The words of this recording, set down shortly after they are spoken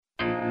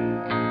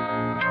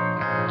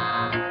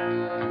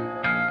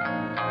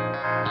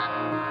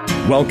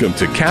Welcome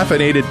to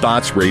Caffeinated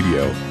Thoughts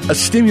Radio, a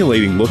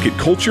stimulating look at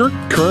culture,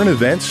 current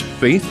events,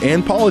 faith,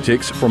 and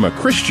politics from a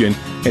Christian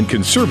and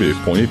conservative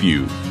point of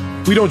view.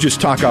 We don't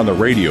just talk on the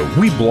radio,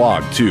 we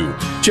blog too.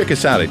 Check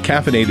us out at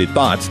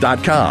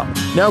caffeinatedthoughts.com.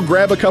 Now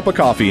grab a cup of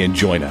coffee and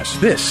join us.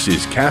 This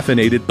is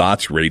Caffeinated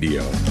Thoughts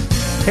Radio.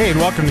 Hey, and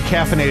welcome to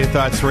Caffeinated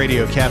Thoughts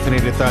Radio.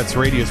 Caffeinated Thoughts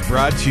Radio is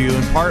brought to you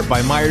in part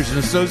by Myers &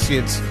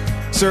 Associates,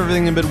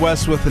 serving the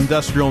Midwest with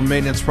industrial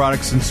maintenance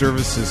products and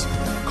services.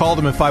 Call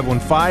them at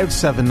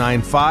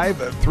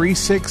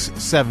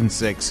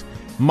 515-795-3676.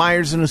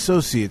 Myers &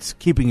 Associates,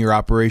 keeping your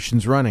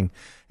operations running.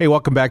 Hey,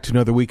 welcome back to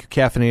another week of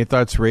Caffeinated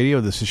Thoughts Radio.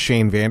 This is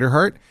Shane Vander,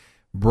 Hart.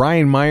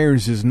 Brian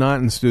Myers is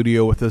not in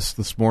studio with us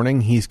this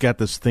morning. He's got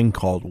this thing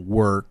called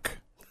work.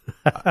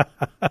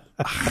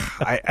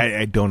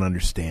 I don't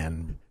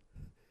understand.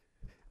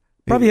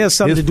 Probably has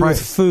something to do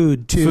with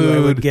food, too, I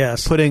would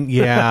guess.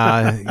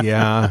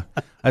 Yeah,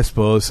 I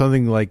suppose.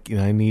 Something like,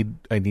 I need,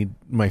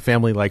 my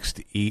family likes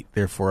to eat,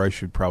 therefore I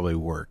should probably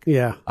work.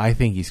 Yeah. I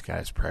think he's got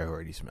his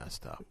priorities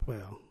messed up.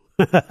 Well,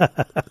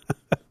 that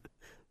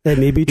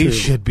may be true. He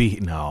should be,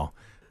 no,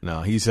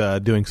 he's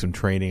doing some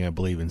training, I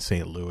believe, in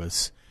St.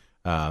 Louis.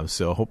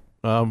 So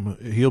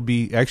he'll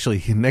be,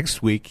 actually,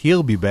 next week,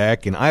 he'll be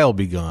back and I'll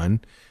be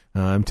gone.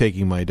 I'm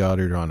taking my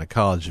daughter on a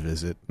college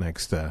visit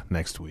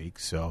next week,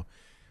 so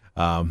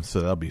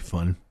that'll be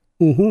fun.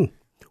 Mm-hmm.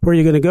 Where are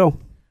you going to go?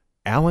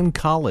 Allen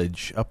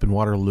College up in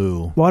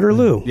Waterloo.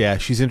 Waterloo. Yeah,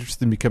 she's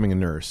interested in becoming a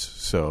nurse,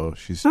 so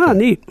she's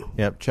neat.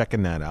 Yep,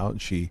 checking that out.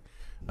 She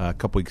a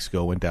couple weeks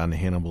ago went down to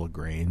Hannibal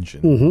LaGrange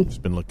and has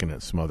been looking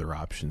at some other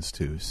options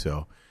too.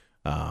 So,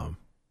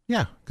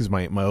 yeah, because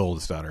my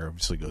oldest daughter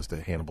obviously goes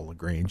to Hannibal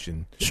LaGrange,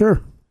 and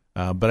sure.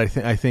 But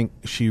I think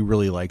she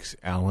really likes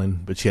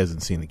Allen, but she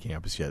hasn't seen the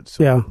campus yet.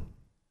 So yeah,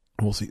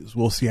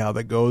 we'll see how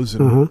that goes.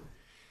 And,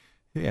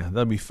 yeah,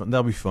 that'll be fun.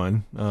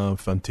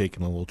 Fun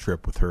taking a little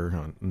trip with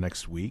her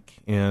next week.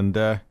 And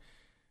I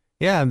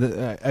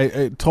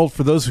told,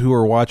 for those who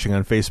are watching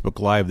on Facebook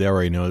Live, they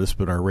already know this,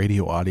 but our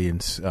radio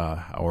audience,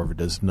 however,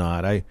 does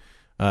not.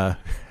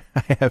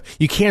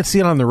 You can't see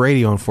it on the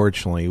radio,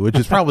 unfortunately, which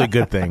is probably a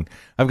good thing.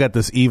 I've got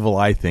this evil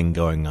eye thing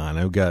going on.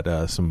 I've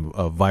got some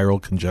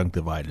viral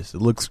conjunctivitis.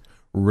 It looks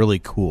really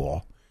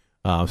cool,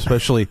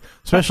 especially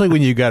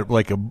when you got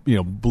like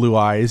blue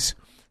eyes.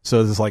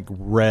 So it's like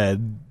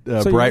red,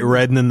 bright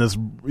red, and then this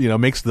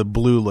makes the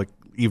blue look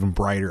even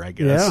brighter, I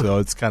guess. Yeah. So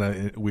it's kind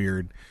of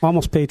weird,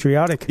 almost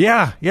patriotic.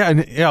 Yeah,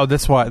 and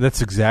that's why.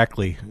 That's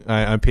exactly.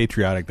 I'm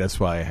patriotic. That's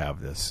why I have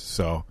this.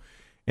 So.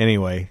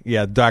 Anyway,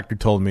 yeah, the doctor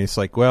told me, it's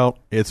like, well,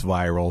 it's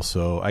viral,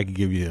 so I could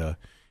give you a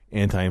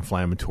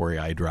anti-inflammatory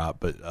eye drop,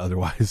 but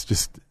otherwise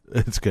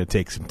it's going to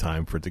take some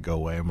time for it to go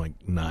away. I'm like,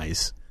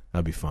 nice.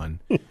 That'd be fun.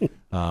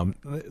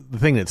 The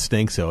thing that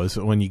stinks, though, is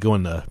when you go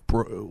in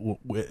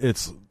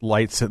it's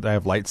light. I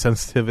have light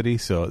sensitivity,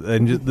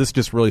 this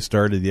just really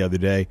started the other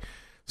day.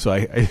 So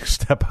I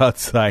step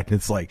outside, and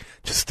it's like,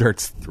 just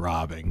starts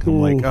throbbing.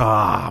 I'm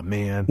like,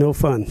 man. No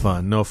fun.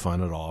 No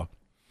fun at all.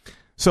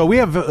 So we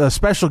have a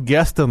special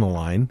guest on the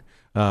line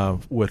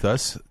with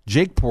us,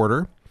 Jake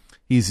Porter.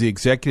 He's the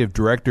executive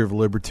director of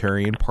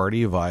Libertarian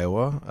Party of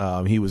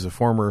Iowa. He was a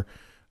former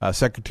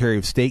Secretary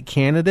of State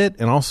candidate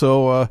and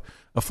also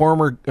a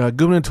former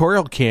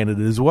gubernatorial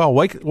candidate as well.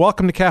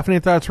 Welcome to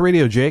Caffeinated Thoughts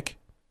Radio, Jake.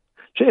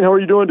 Shane, how are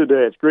you doing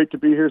today? It's great to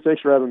be here.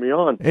 Thanks for having me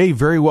on. Hey,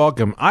 very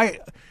welcome.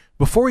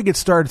 Before we get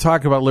started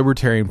talking about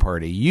Libertarian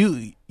Party,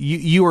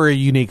 you are a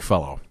unique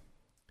fellow.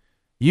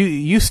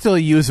 You still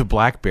use a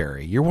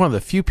BlackBerry. You're one of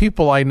the few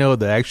people I know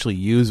that actually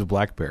use a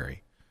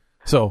BlackBerry.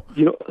 So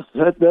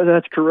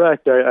that's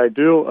correct. I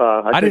do.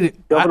 I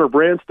think Governor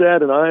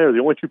Branstad and I are the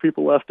only two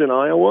people left in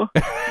Iowa.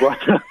 But,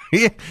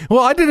 yeah, well,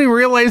 I didn't even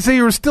realize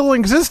they were still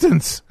in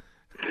existence.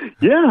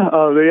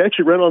 Yeah, they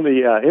actually run on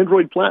the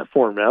Android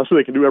platform now, so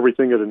they can do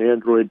everything that an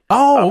Android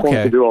phone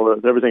can do,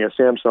 everything a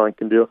Samsung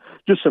can do.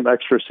 Just some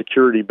extra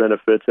security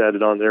benefits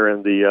added on there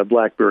in the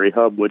BlackBerry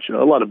Hub, which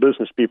a lot of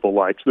business people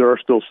like. So there are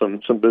still some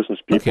business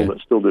people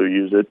that still do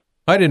use it.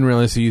 I didn't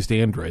realize they used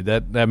Android.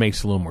 That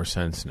makes a little more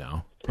sense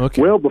now.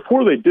 Okay. Well,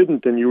 before they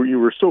didn't, and you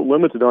were so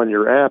limited on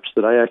your apps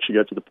that I actually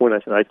got to the point I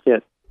said, I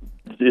can't.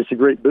 It's a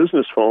great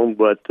business phone,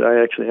 but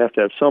I actually have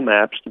to have some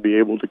apps to be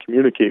able to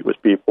communicate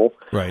with people.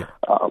 Right.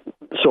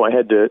 So I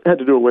had to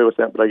do away with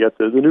that, but I got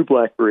the new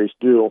BlackBerries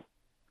do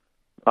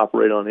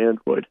operate on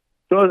Android.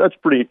 So that's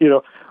pretty,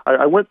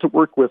 I went to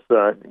work with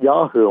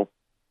Yahoo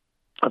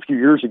a few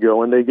years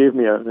ago, and they gave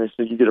me they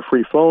said, you get a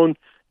free phone,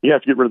 you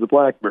have to get rid of the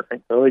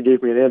BlackBerry. So they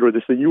gave me an Android.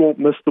 They said, you won't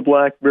miss the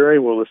BlackBerry.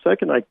 Well, the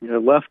second I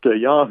left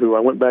Yahoo, I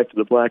went back to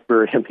the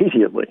BlackBerry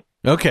immediately.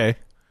 Okay.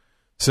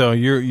 So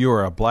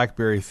you're a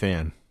BlackBerry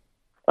fan.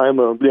 I'm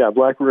a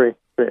BlackBerry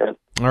fan.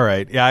 All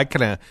right. Yeah, I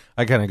kind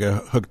of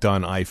got hooked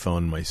on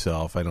iPhone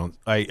myself.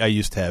 I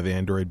used to have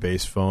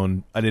Android-based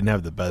phone. I didn't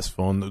have the best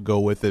phone to go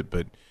with it,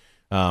 but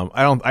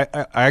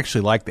I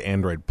actually like the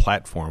Android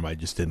platform. I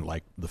just didn't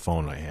like the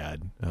phone I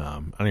had. I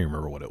don't even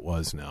remember what it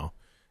was now.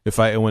 If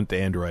I went to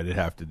Android,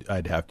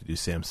 I'd have to do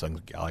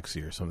Samsung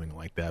Galaxy or something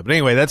like that. But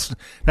anyway,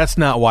 that's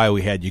not why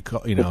we had you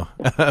call,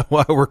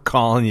 why we're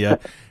calling you.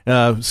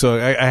 So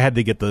I had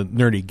to get the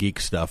nerdy geek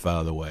stuff out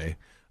of the way.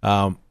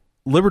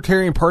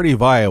 Libertarian Party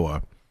of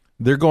Iowa,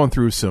 they're going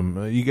through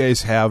some. You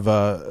guys have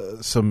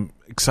some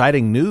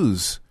exciting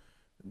news.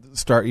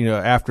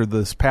 After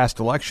this past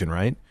election,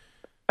 right?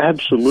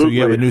 Absolutely. So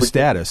you have a new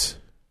status.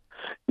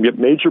 You get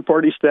major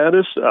party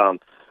status,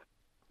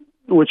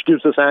 which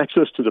gives us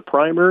access to the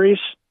primaries,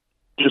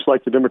 just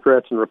like the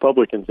Democrats and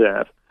Republicans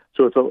have.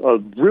 So it's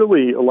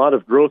really a lot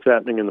of growth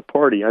happening in the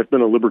party. I've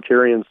been a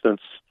Libertarian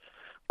since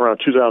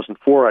around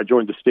 2004. I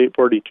joined the state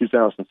party in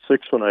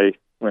 2006 when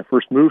I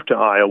first moved to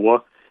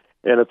Iowa.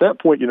 And at that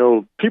point,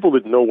 people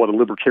didn't know what a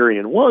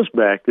Libertarian was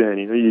back then.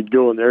 You'd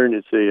go in there and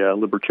you'd say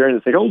Libertarian,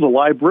 and think, oh, the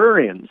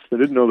librarians. They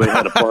didn't know they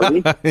had a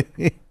party.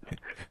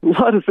 A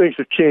lot of things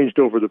have changed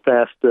over the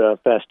past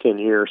 10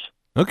 years.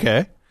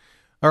 Okay.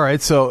 All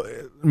right. So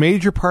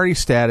major party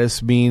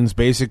status means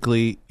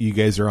basically you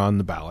guys are on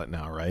the ballot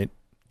now, right?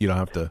 You don't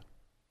have to.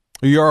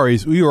 You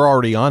were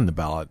already on the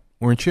ballot,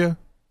 weren't you?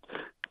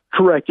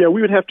 Correct. Yeah,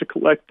 we would have to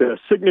collect the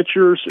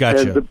signatures.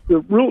 Gotcha. And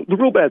the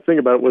real bad thing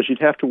about it was you'd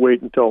have to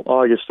wait until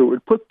August, so it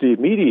would put the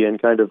media in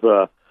kind of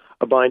a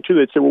bind too.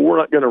 They'd say, well, we're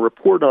not going to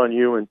report on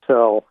you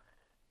until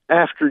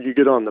after you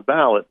get on the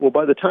ballot. Well,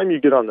 by the time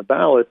you get on the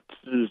ballot,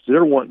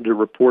 they're wanting to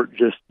report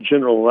just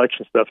general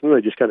election stuff, and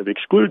they just kind of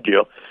exclude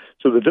you.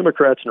 So the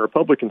Democrats and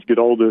Republicans get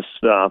all this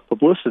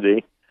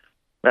publicity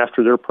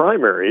after their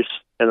primaries,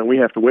 and then we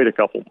have to wait a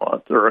couple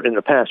months. Or in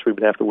the past, we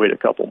would have to wait a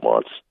couple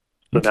months.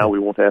 So now we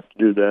won't have to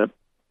do that.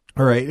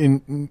 All right,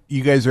 and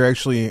you guys are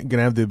actually going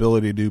to have the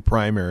ability to do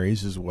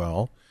primaries as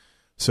well.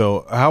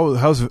 So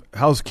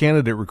how's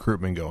candidate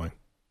recruitment going?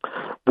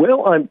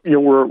 Well,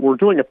 we're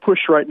doing a push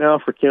right now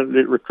for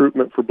candidate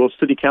recruitment for both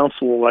city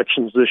council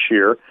elections this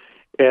year,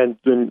 and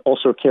then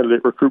also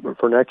candidate recruitment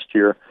for next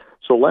year.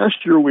 So last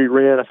year we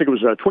ran, I think it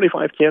was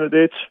 25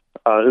 candidates.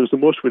 It was the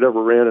most we'd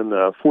ever ran in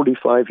the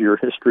 45-year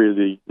history of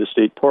the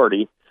state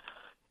party.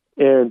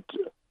 And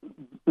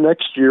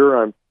next year,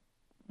 I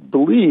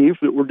believe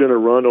that we're going to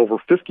run over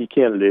 50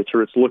 candidates,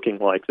 or it's looking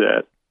like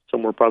that,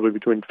 somewhere probably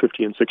between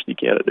 50 and 60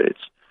 candidates.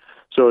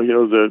 So,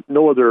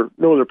 no other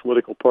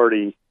political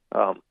party,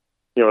 other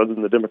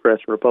than the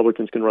Democrats and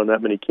Republicans, can run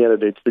that many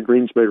candidates. The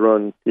Greens may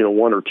run,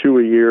 one or two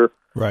a year.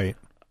 Right.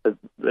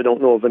 I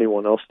don't know of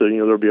anyone else that,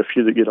 there'll be a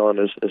few that get on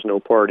as no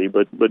party,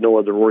 but no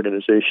other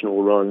organization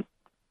will run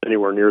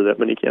anywhere near that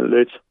many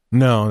candidates.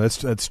 No,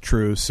 that's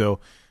true. So,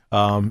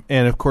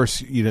 and of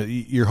course,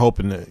 you're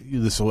hoping that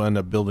this will end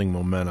up building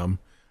momentum.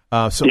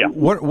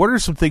 What are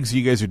some things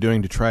you guys are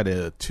doing to try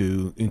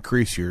to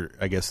increase your,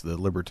 I guess, the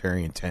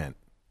libertarian tent,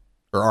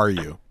 or are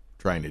you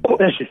trying to do?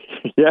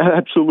 Yeah,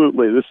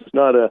 absolutely. This is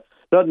not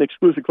an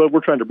exclusive club.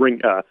 We're trying to bring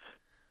a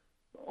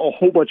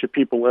whole bunch of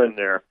people in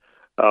there.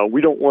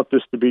 We don't want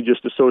this to be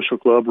just a social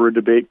club or a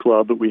debate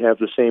club, but we have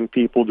the same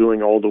people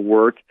doing all the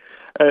work.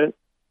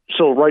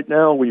 So right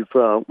now we've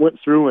went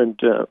through, and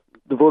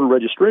the voter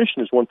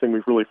registration is one thing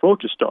we've really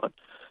focused on.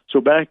 So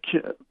back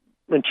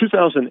in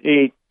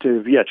 2008,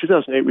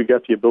 we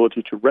got the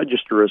ability to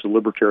register as a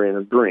Libertarian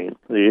or Green.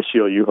 The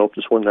ACLU helped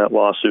us win that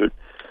lawsuit.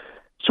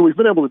 So we've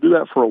been able to do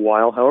that for a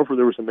while. However,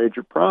 there was a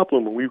major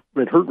problem, and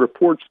we've heard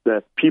reports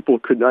that people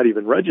could not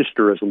even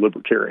register as a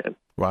Libertarian.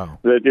 Wow.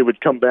 That it would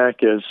come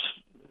back as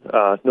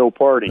no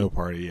party. No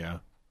party, yeah.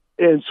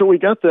 And so we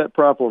got that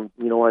problem.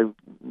 I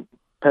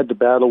had to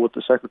battle with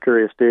the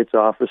Secretary of State's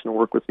office and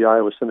work with the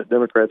Iowa Senate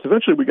Democrats.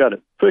 Eventually we got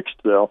it fixed,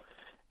 though.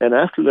 And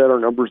after that, our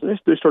numbers,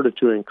 they started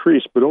to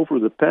increase. But over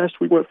the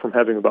past, we went from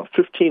having about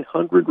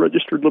 1,500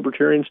 registered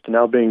Libertarians to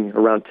now being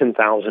around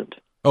 10,000.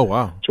 Oh,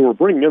 wow. So we're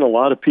bringing in a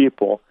lot of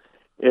people,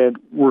 and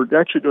we're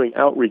actually doing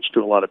outreach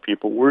to a lot of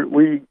people.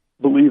 We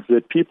believe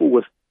that people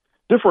with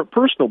different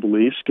personal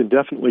beliefs can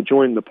definitely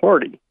join the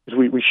party, because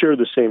we share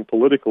the same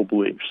political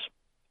beliefs,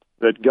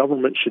 that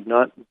government should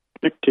not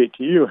dictate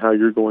to you how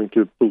you're going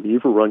to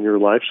believe or run your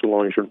life so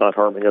long as you're not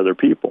harming other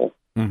people.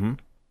 Mm-hmm.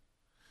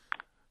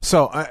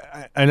 So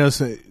I know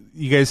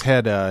you guys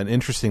had an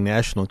interesting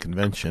national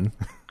convention.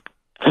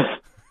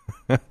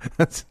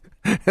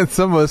 And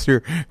some of us who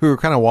are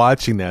kind of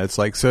watching that, it's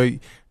like, so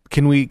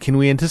can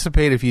we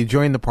anticipate if you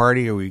join the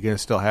party, are we going to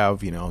still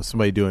have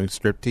somebody doing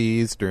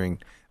striptease during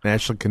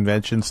national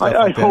convention stuff?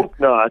 I hope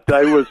not.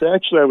 I was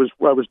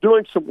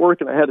doing some work,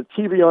 and I had a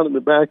TV on in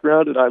the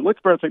background, and I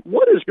looked around and think,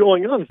 what is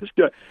going on? This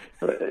guy,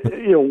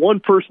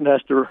 one person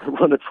has to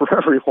run it for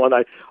everyone.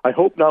 I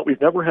hope not. We've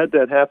never had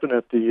that happen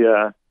at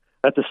the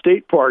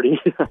state party.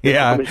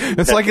 Yeah,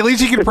 it's like, at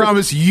least you can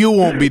promise you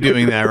won't be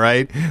doing that,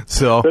 right?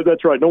 So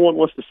that's right. No one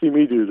wants to see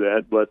me do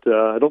that, but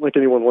I don't think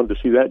anyone wanted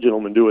to see that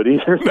gentleman do it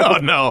either.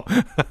 No.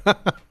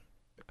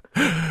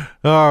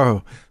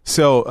 Oh,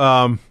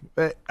 so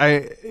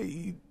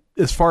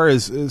as far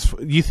as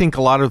you think,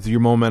 a lot of your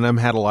momentum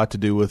had a lot to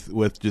do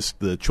with just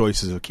the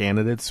choices of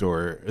candidates,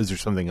 or is there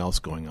something else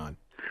going on?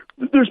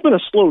 There's been a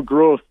slow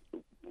growth.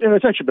 And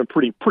it's actually been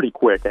pretty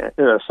quick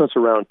since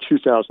around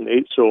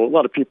 2008. So a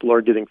lot of people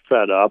are getting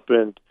fed up,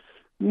 and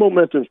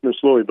momentum's been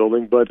slowly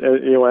building, but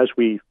as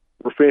we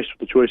were faced with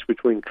the choice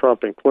between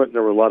Trump and Clinton,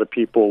 there were a lot of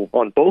people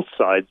on both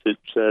sides that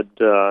said,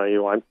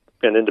 I'm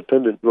and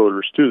independent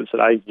voters too that said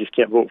I just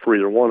can't vote for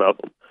either one of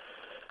them.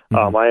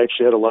 Mm-hmm. I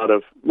actually had a lot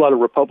of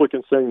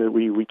Republicans saying that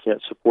we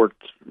can't support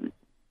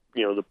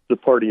the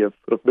party of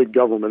big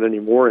government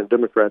anymore, and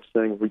Democrats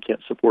saying we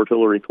can't support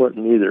Hillary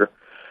Clinton either,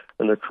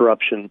 and the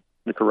corruption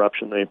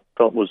they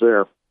felt was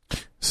there.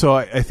 So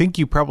I think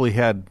you probably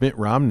had Mitt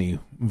Romney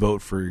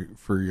vote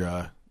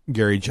for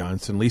Gary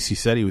Johnson. At least he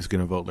said he was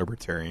going to vote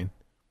Libertarian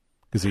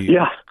because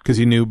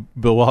he knew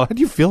Bill Wall. How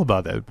do you feel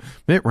about that,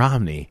 Mitt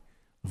Romney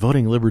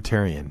voting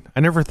Libertarian? I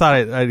never thought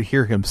I'd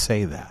hear him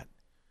say that.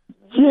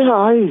 Yeah,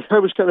 I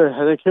was kind of,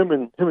 I think him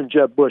and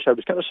Jeb Bush, I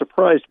was kind of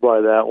surprised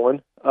by that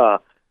one.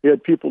 You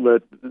had people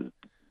that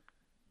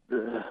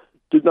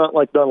did not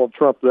like Donald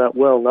Trump that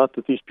well. Not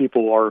that these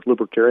people are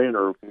Libertarian,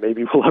 or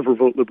maybe will ever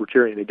vote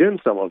Libertarian again.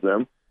 Some of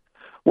them,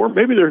 or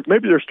maybe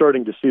they're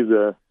starting to see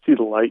the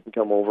light and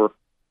come over.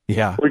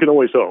 Yeah, we can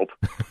always hope.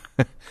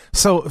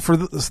 So, for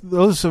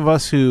those of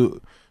us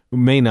who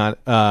may not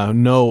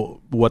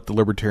know what the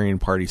Libertarian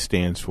Party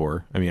stands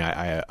for, I mean,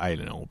 I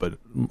know, but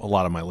a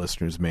lot of my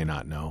listeners may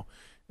not know.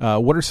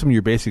 What are some of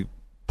your basic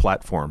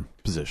platform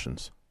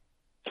positions?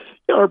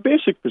 Our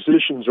basic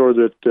positions are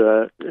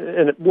that,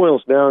 and it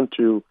boils down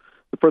to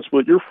the principle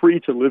that you're free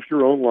to live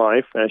your own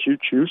life as you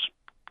choose,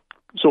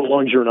 so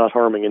long as you're not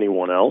harming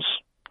anyone else.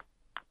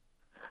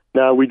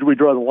 Now, we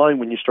draw the line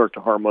when you start to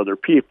harm other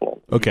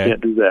people. Okay. You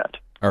can't do that.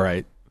 All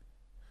right.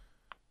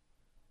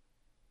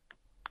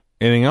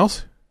 Anything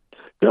else?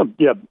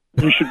 Yeah.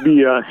 You should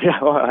be,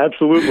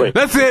 absolutely.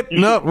 That's it.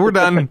 We're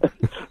done.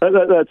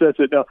 That's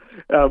it.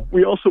 Now,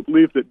 we also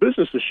believe that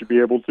businesses should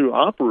be able to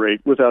operate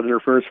without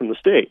interference from the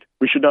state.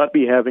 We should not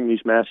be having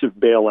these massive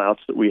bailouts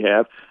that we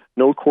have.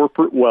 No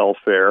corporate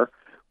welfare.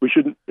 We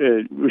shouldn't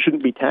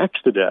be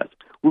taxed to death.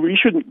 We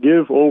shouldn't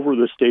give over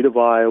the state of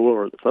Iowa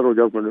or the federal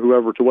government or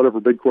whoever to whatever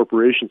big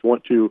corporations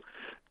want to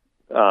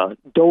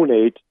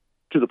donate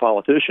to the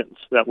politicians.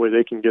 That way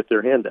they can get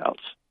their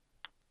handouts.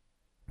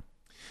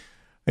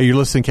 Hey, you're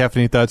listening to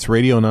Caffeinated Thoughts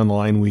Radio, and on the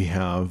line we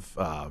have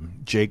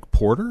Jake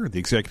Porter, the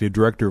Executive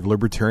Director of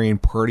Libertarian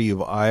Party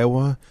of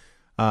Iowa.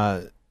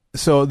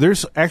 So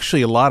there's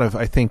actually a lot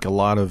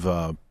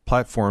of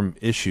platform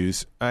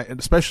issues,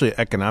 especially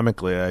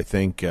economically, I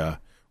think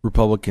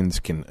Republicans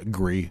can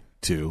agree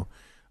to,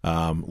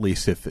 at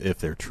least if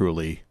they're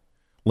truly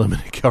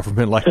limited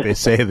government like they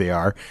say they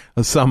are.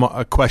 Some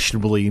are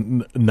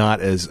questionably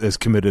not as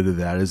committed to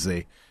that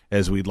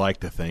as we'd like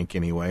to think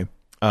anyway.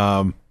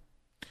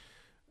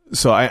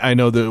 So I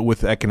know that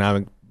with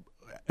economic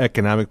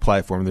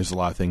platform, there's a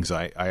lot of things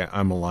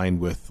I'm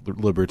aligned with the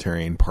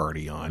Libertarian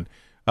Party on.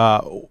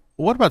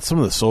 What about some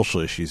of the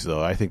social issues,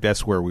 though? I think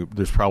that's where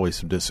there's probably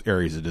some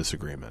areas of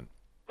disagreement.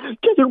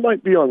 Yeah, there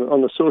might be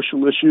on the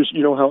social issues.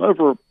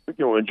 However, a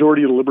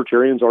majority of the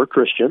libertarians are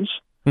Christians.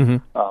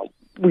 Mm-hmm.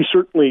 We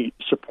certainly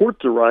support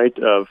the right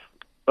of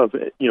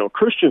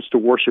Christians to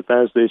worship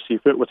as they see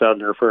fit without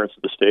interference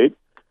of the state,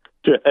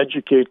 to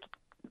educate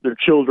their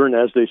children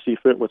as they see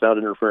fit without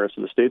interference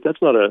of the state.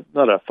 That's not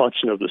a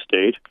function of the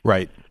state.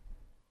 Right.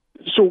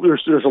 So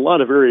there's a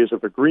lot of areas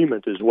of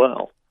agreement as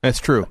well. That's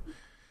true.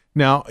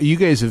 Now, you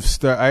guys have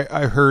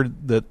I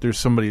heard that there's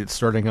somebody that's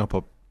starting up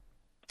a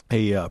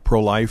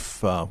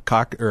pro-life I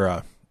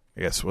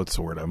guess what's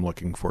the word I'm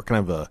looking for?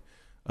 Kind of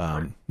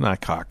a not a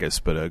caucus,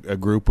 but a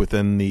group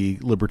within the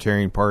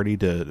Libertarian Party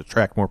to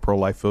attract more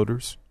pro-life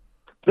voters.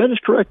 That is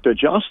correct.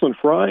 Jocelyn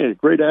Fry, a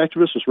great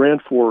activist, has ran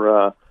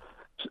for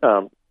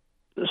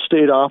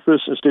state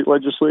office and state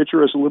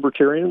legislature as a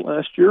Libertarian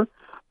last year.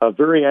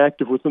 Very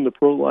active within the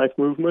pro-life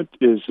movement,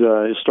 is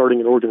starting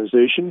an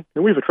organization,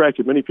 and we've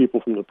attracted many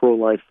people from the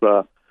pro-life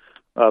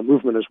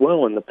movement as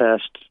well in the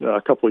past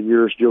couple of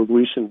years. Joe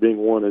Gleason being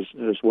one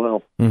as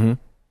well, mm-hmm.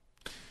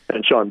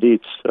 And Sean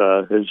Dietz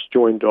has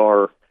joined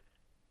our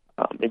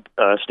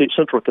state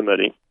central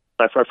committee.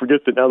 I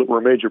forget that now that we're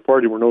a major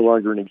party, we're no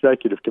longer an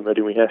executive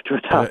committee. We have to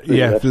adopt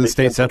the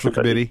state central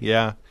committee.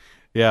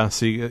 Yeah,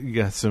 so you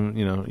got some,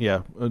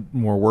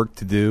 more work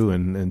to do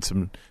and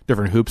some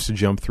different hoops to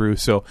jump through.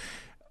 So,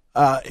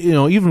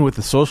 even with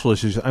the social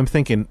issues, I'm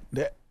thinking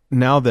that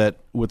now that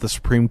with the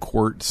Supreme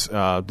Court's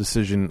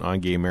decision on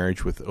gay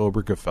marriage, with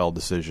Obergefell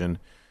decision,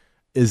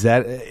 is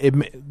that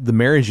the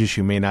marriage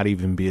issue may not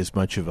even be as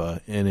much of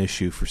an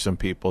issue for some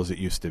people as it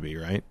used to be,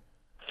 right?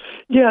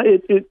 Yeah,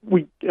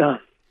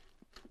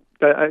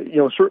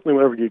 certainly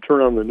whenever you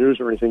turn on the news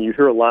or anything, you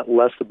hear a lot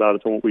less about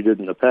it than what we did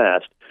in the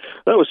past.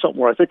 That was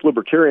something where I think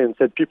libertarians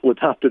had people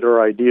adopted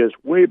our ideas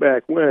way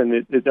back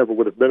when. It never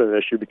would have been an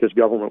issue because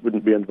government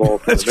wouldn't be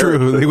involved. That's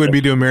true. They wouldn't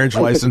be doing marriage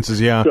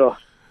licenses, yeah. So,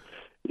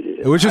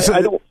 which is,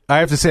 I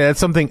have to say, that's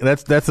something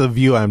that's a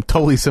view I'm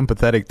totally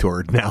sympathetic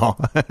toward now.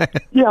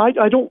 Yeah,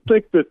 I don't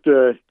think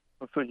that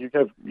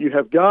you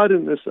have God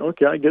in this.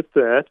 Okay, I get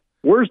that.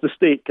 Where's the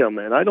state come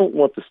in? I don't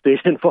want the state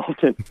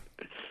involved in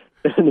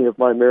any of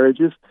my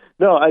marriages.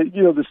 No,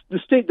 the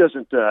state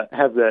doesn't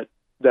have that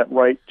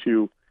right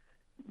to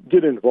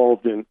get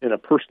involved in a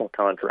personal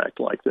contract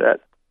like that.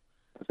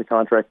 It's a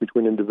contract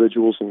between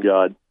individuals and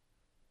God.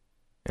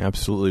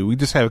 Absolutely. We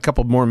just have a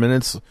couple more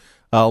minutes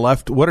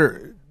left. What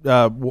are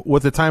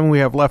with the time we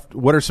have left?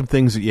 What are some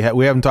things that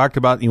we haven't talked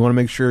about? You want to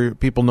make sure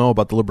people know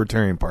about the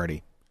Libertarian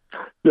Party?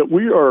 That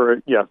we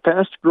are,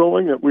 fast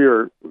growing. That we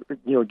are,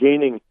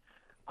 gaining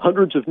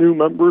hundreds of new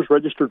members,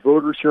 registered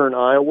voters here in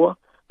Iowa.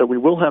 That we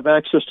will have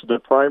access to the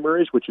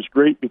primaries, which is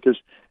great because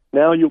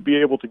now you'll be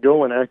able to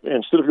go and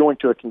instead of going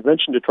to a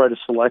convention to try to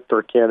select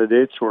our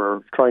candidates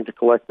or trying to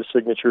collect the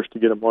signatures to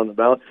get them on the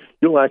ballot,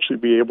 you'll actually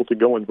be able to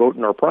go and vote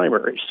in our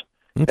primaries.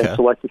 Okay. And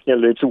select the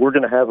candidates. So we're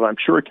going to have, I'm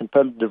sure, a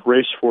competitive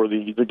race for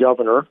the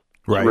governor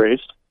race,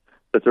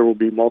 that there will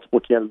be multiple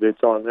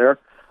candidates on there.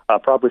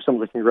 Probably some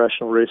of the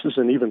congressional races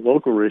and even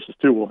local races,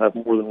 too, will have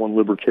more than one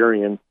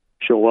Libertarian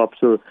show up.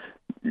 So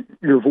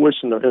your voice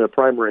in the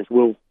primaries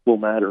will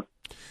matter.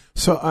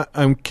 So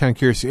I'm kind of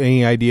curious,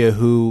 any idea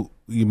who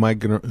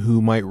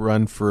might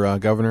run for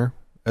governor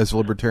as a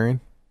Libertarian?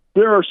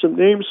 There are some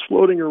names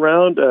floating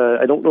around.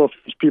 I don't know if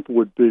these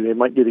people they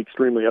might get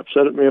extremely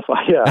upset at me if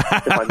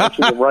I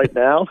mention them right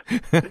now.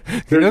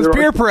 There's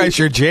peer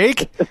pressure,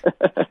 Jake.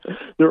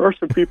 There are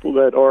some people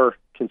that are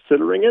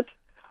considering it,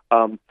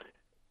 and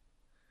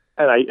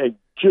I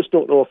just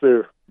don't know if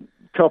they're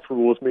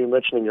comfortable with me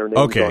mentioning their names.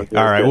 Okay,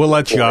 all right, we'll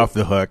let you off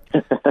the hook.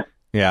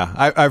 Yeah,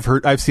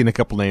 I've seen a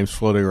couple names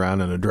floating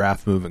around and a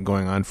draft movement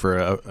going on for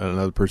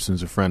another person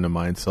who's a friend of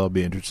mine, so it'll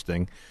be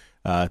interesting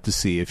to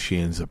see if she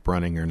ends up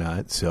running or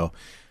not. So,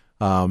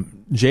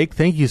 Jake,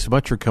 thank you so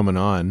much for coming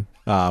on.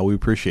 We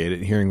appreciate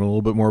it, hearing a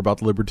little bit more about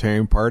the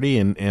Libertarian Party,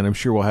 and I'm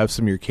sure we'll have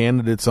some of your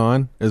candidates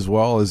on as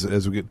well as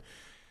we get.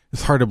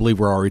 It's hard to believe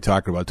we're already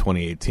talking about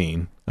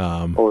 2018.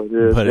 It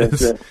is. But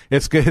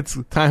it's good.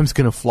 Time's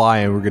going to fly,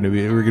 and we're going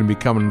to be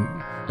coming.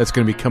 That's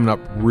going to be coming up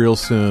real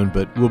soon.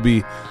 But we'll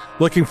be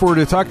looking forward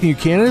to talking to you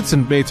candidates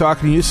and maybe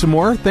talking to you some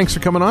more. Thanks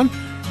for coming on.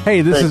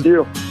 Hey, Thank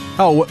you.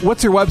 Oh,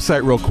 what's your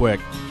website, real quick?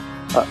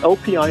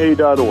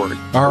 LPIA.org.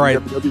 All right.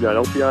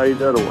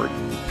 www.lpia.org.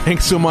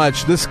 Thanks so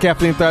much. This is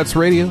Caffeinated Thoughts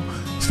Radio.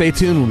 Stay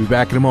tuned. We'll be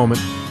back in a moment.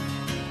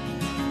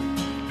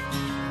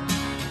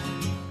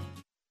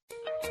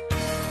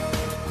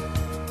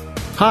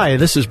 Hi,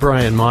 this is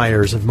Brian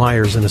Myers of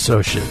Myers &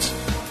 Associates.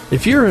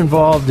 If you're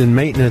involved in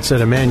maintenance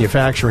at a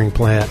manufacturing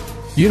plant,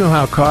 you know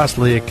how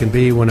costly it can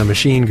be when a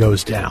machine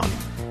goes down.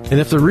 And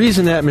if the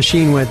reason that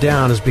machine went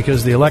down is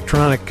because the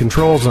electronic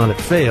controls on it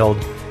failed,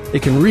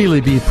 it can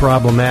really be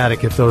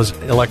problematic if those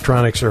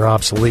electronics are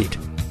obsolete.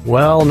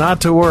 Well,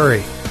 not to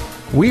worry.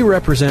 We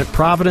represent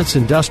Providence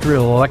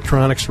Industrial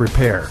Electronics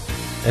Repair,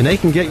 and they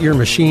can get your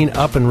machine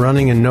up and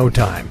running in no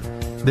time.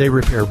 They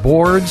repair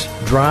boards,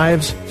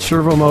 drives,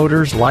 servo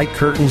motors, light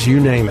curtains, you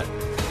name it.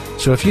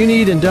 So if you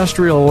need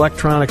industrial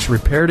electronics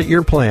repaired at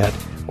your plant,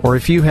 or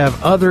if you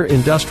have other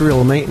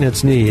industrial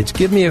maintenance needs,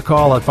 give me a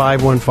call at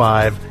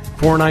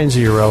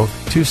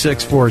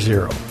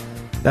 515-490-2640.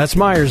 That's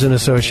Myers &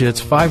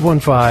 Associates,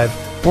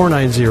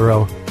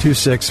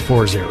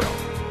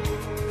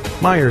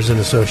 515-490-2640. Myers &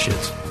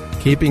 Associates,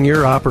 keeping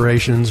your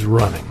operations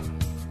running.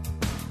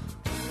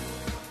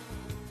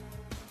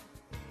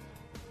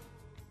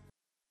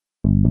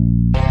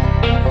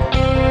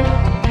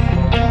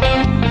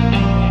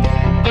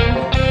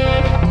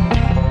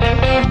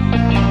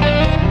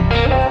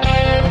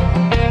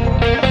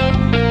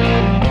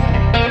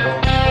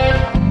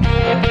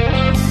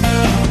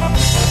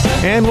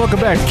 And welcome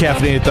back to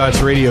Caffeinated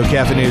Thoughts Radio.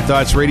 Caffeinated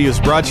Thoughts Radio is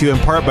brought to you in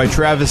part by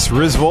Travis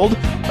Risvold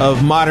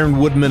of Modern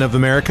Woodmen of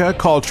America.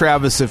 Call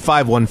Travis at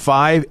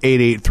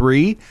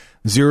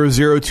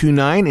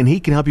 515-883-0029, and he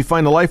can help you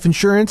find the life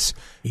insurance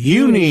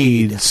you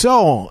need.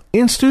 So,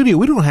 in studio,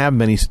 we don't have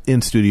many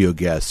in-studio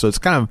guests, so it's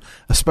kind of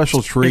a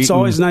special treat. It's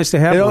always nice to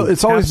have them.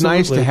 It's always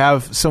nice to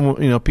have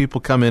some,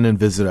 people come in and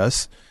visit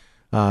us.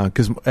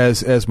 Because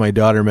as my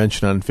daughter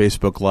mentioned on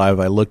Facebook Live,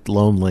 I looked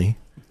lonely.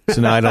 So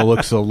now I don't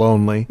look so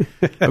lonely.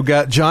 I've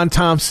got John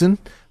Thompson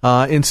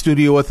in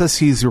studio with us.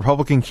 He's a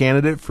Republican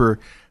candidate for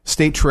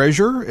state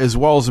treasurer, as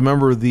well as a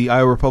member of the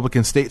Iowa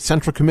Republican State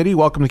Central Committee.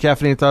 Welcome to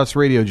Caffeinated Thoughts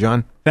Radio,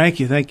 John. Thank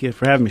you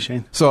for having me,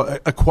 Shane. So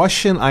a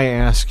question I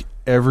ask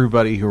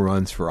everybody who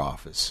runs for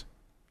office.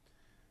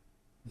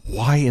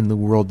 Why in the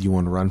world do you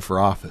want to run for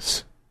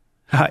office?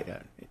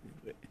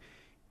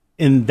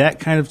 In that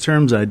kind of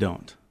terms, I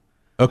don't.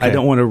 Okay. I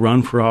don't want to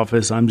run for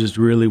office. I'm just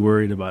really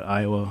worried about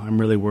Iowa. I'm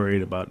really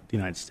worried about the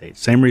United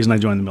States. Same reason I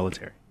joined the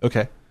military.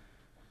 Okay.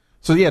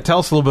 So, tell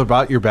us a little bit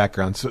about your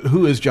background. So,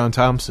 who is John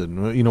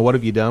Thompson? What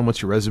have you done?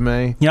 What's your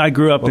resume? Yeah, I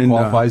grew up what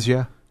qualifies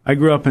you? I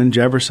grew up in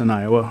Jefferson,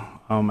 Iowa,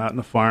 out in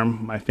the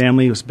farm. My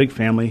family was a big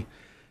family,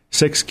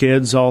 6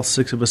 kids. All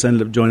 6 of us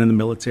ended up joining the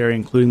military,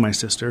 including my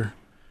sister.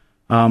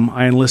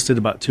 I enlisted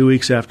about 2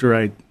 weeks after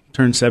I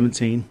turned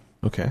 17.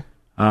 Okay.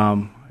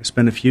 I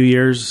spent a few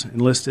years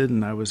enlisted,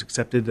 and I was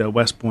accepted at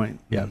West Point.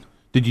 Yeah.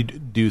 Did you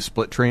do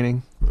split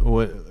training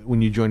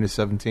when you joined at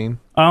 17?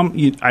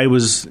 I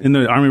was in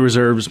the Army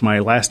Reserves my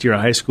last year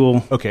of high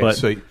school. Okay, but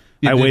so you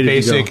I did waited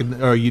basic, to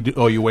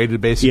go. You waited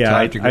basic till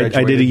after you graduated?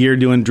 I did a year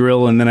doing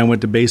drill, and then I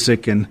went to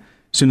basic, and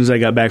as soon as I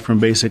got back from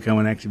basic, I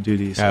went active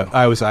duty. So.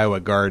 I was Iowa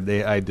Guard.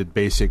 I did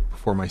basic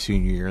before my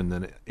senior year, and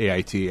then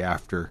AIT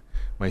after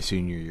my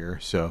senior year.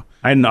 So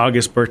I had an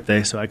August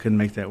birthday, so I couldn't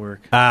make that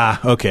work.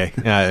 Okay.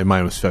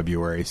 Mine was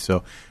February.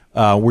 So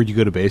where'd you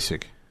go to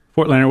basic?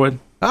 Fort Leonard Wood.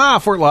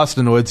 Fort Lost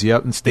in the Woods.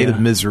 Yep, in state of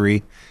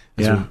misery.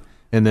 Yeah.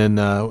 And then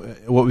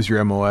what was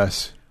your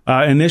MOS?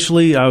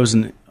 Initially, I was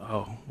in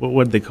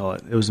what did they call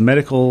it? It was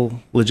medical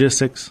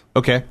logistics.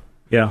 Okay.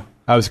 Yeah.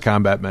 I was a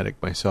combat medic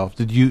myself.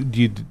 Did you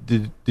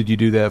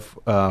do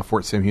that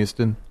Fort Sam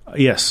Houston?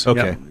 Yes. Okay.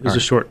 Yeah. It was a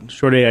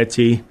short AIT.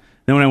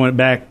 Then when I went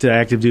back to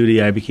active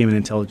duty, I became an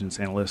intelligence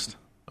analyst.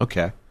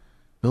 Okay.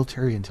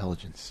 Military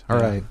intelligence. All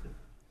right.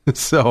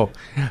 So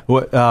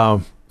what?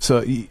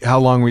 So how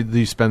long did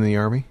you spend in the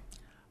Army?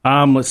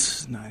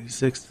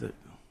 96.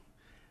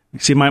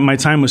 See, my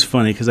time was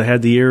funny because I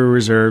had the year of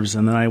reserves,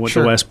 and then I went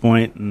to West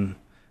Point, and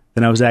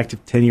then I was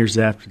active 10 years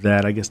after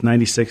that. I guess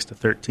 96 to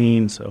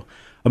 13, so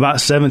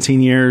about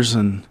 17 years,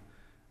 and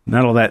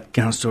not all that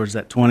counts towards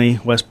that 20.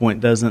 West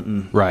Point doesn't,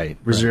 and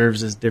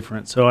reserves is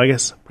different. So I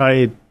guess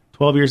probably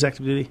 12 years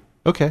active duty.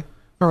 Okay,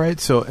 all right.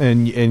 So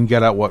and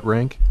got out what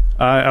rank?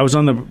 I was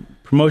on the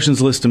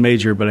promotions list to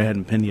major, but I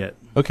hadn't pinned yet.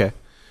 Okay,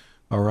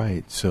 all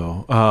right.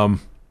 So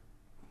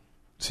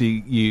so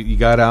you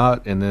got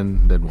out, and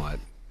then what?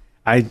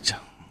 I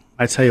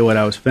tell you what,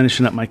 I was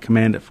finishing up my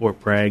command at Fort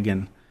Bragg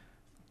and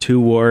 2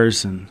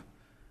 wars, and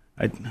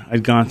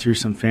I'd gone through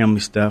some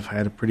family stuff. I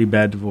had a pretty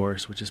bad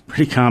divorce, which is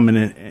pretty common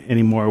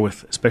anymore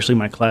with especially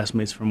my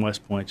classmates from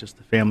West Point, just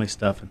the family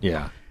stuff.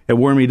 And it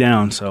wore me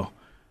down. So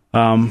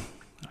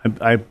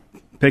I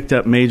picked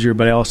up major,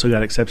 but I also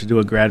got accepted to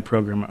a grad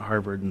program at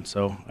Harvard, and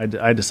so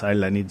I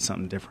decided I needed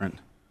something different.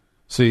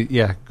 So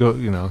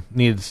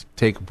needed to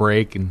take a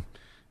break and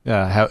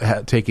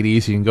take it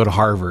easy and go to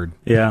Harvard.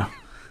 Yeah.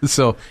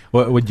 So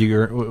what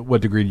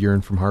degree did you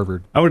earn from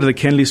Harvard? I went to the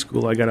Kennedy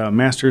School. I got a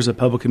master's of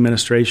public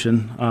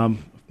administration,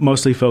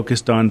 mostly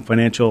focused on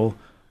financial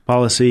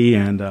policy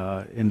and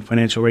in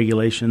financial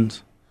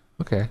regulations.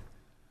 Okay.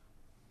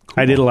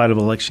 Cool. I did a lot of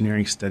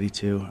electioneering study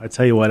too. I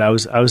tell you what, I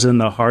was in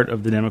the heart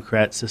of the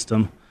Democrat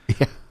system.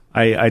 Yeah.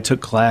 I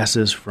took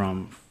classes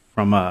from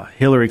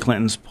Hillary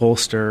Clinton's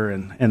pollster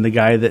and the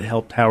guy that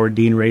helped Howard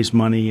Dean raise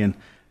money, and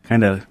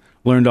kind of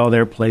learned all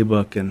their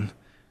playbook and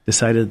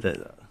decided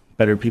that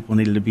better people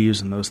needed to be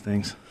using those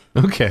things.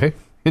 Okay,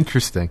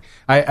 interesting.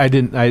 I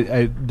didn't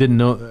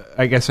know.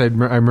 I guess I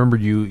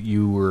remembered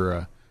you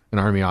were an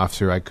Army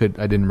officer. I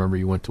didn't remember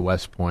you went to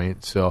West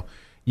Point. So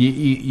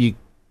you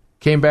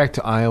came back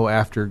to Iowa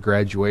after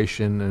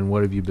graduation, and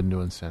what have you been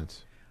doing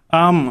since?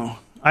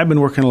 I've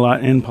been working a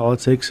lot in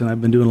politics, and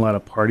I've been doing a lot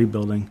of party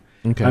building.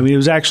 Okay. I mean, it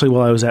was actually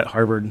while I was at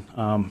Harvard.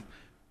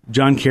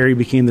 John Kerry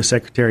became the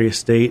Secretary of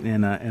State,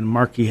 and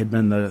Markey had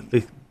been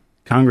the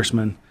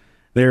congressman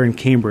there in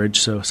Cambridge.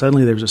 So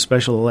suddenly there was a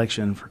special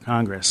election for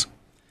Congress.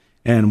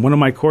 And one of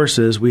my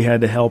courses, we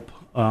had to help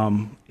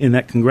in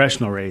that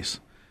congressional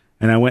race.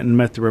 And I went and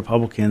met the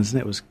Republicans,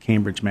 and it was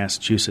Cambridge,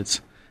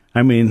 Massachusetts.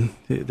 I mean,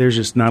 there's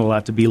just not a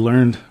lot to be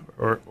learned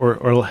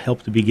or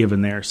help to be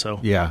given there. So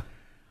yeah,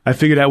 I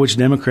figured out which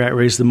Democrat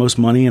raised the most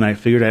money, and I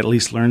figured I'd at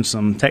least learn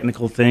some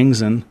technical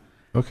things. And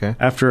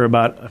after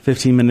about a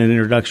 15-minute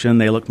introduction,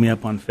 they looked me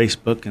up on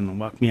Facebook and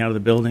walked me out of the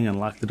building and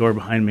locked the door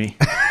behind me.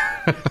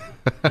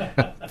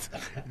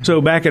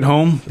 So back at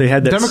home, they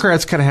had that.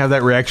 Democrats kind of have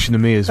that reaction to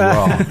me as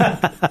well.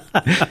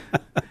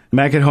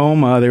 Back at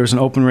home, there was an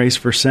open race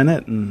for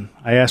Senate, and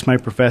I asked my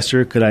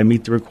professor, could I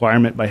meet the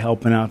requirement by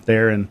helping out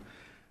there? And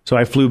so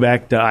I flew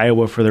back to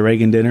Iowa for the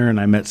Reagan dinner, and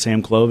I met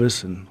Sam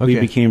Clovis, and we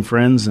became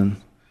friends,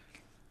 and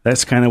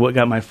that's kind of what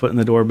got my foot in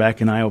the door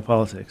back in Iowa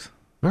politics.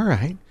 All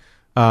right.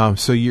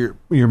 So you're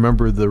a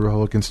member of the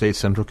Republican State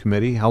Central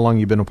Committee. How long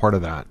have you been a part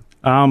of that?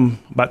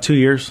 About 2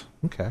 years.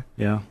 Okay.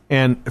 Yeah.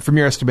 And from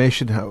your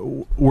estimation,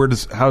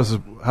 how's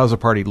the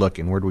party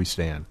looking? Where do we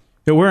stand?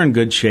 Yeah, we're in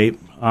good shape.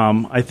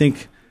 I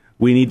think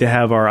we need to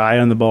have our eye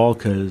on the ball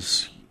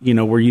because,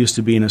 we're used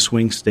to being a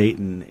swing state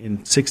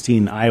in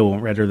 16 Iowa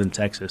rather than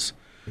Texas.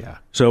 Yeah.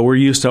 So we're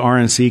used to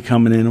RNC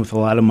coming in with a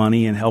lot of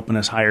money and helping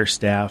us hire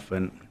staff,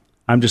 and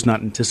I'm just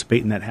not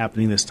anticipating that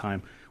happening this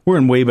time. We're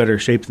in way better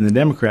shape than the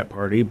Democrat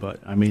Party, but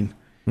I mean,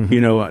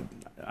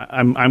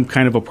 I'm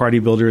kind of a party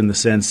builder in the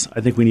sense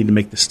I think we need to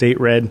make the state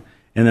red,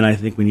 and then I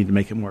think we need to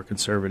make it more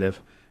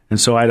conservative. And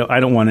so I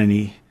don't want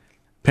any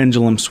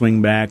pendulum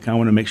swing back. I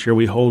want to make sure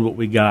we hold what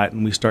we got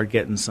and we start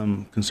getting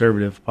some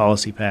conservative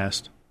policy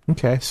passed.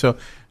 Okay. So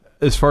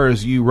as far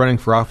as you running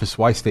for office,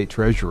 why state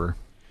treasurer?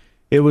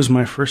 It was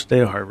my first day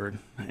of Harvard,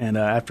 and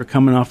after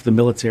coming off the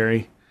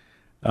military,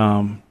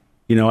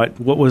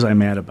 what was I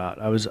mad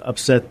about? I was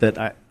upset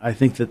that I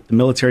think that the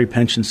military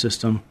pension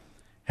system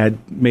had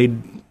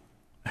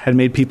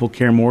made people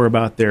care more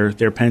about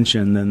their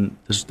pension than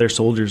their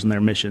soldiers and their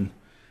mission.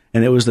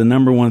 And it was the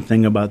number one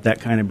thing about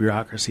that kind of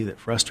bureaucracy that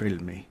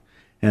frustrated me.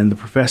 And the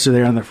professor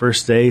there on the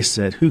first day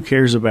said, "Who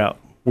cares about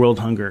world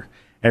hunger?"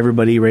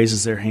 Everybody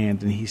raises their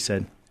hand, and he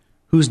said,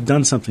 "Who's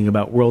done something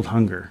about world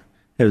hunger?"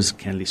 It was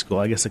Kennedy School.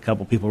 I guess a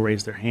couple people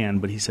raised their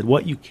hand, but he said,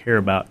 "What you care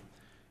about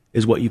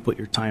is what you put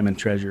your time and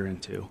treasure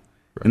into.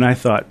 Right. And I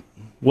thought,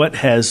 what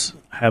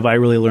have I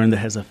really learned that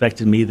has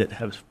affected me, that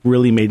has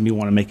really made me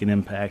want to make an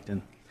impact?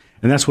 And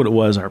that's what it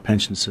was, our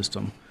pension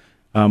system.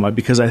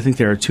 Because I think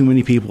there are too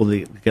many people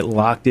that get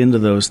locked into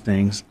those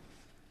things.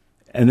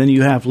 And then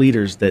you have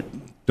leaders that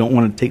don't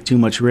want to take too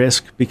much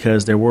risk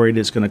because they're worried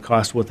it's going to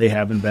cost what they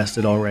have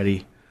invested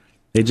already.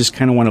 They just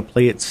kind of want to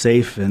play it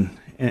safe. And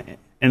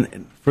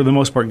for the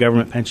most part,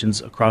 government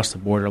pensions across the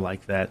board are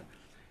like that.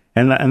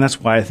 And that's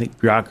why I think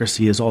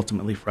bureaucracy is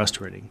ultimately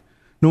frustrating.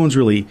 No one's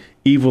really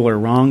evil or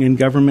wrong in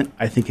government.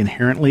 I think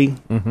inherently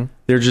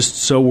they're just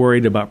so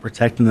worried about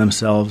protecting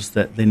themselves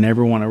that they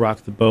never want to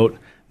rock the boat.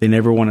 They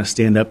never want to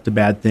stand up to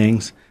bad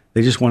things.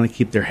 They just want to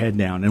keep their head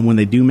down. And when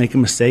they do make a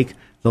mistake,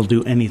 they'll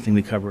do anything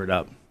to cover it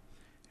up.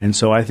 And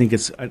so I think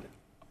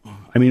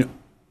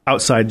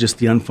outside just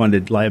the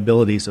unfunded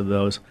liabilities of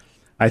those,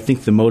 I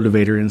think the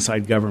motivator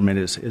inside government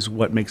is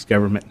what makes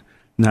government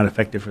not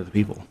effective for the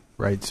people.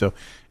 Right. So,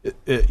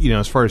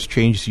 as far as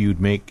changes you'd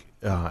make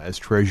as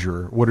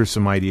treasurer, what are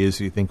some ideas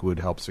you think would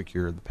help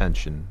secure the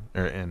pension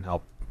and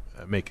help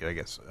make, I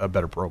guess, a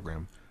better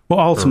program? Well,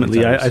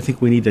 ultimately, I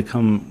think we need to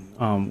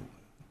come.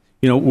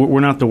 We're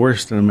not the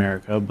worst in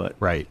America, but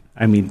right.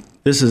 I mean,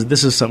 this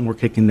is something we're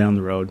kicking down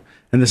the road,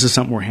 and this is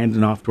something we're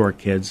handing off to our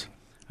kids.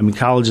 I mean,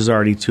 college is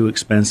already too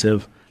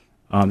expensive.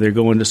 They're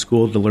going to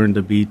school to learn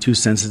to be too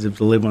sensitive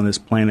to live on this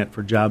planet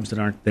for jobs that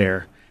aren't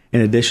there. In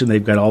addition,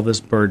 they've got all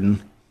this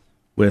burden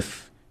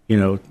with,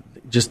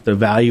 just the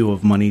value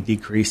of money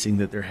decreasing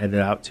that they're headed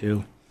out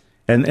to.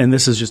 And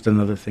this is just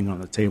another thing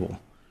on the table.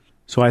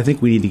 So I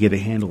think we need to get a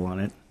handle on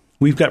it.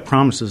 We've got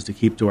promises to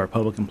keep to our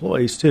public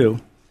employees, too.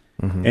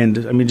 Mm-hmm. And,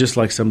 I mean, just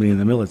like somebody in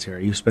the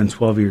military, you spend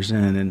 12 years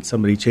in and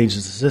somebody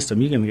changes the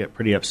system, you're going to get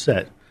pretty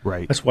upset.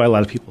 Right. That's why a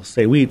lot of people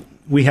say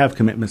we have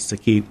commitments to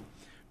keep,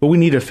 but we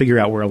need to figure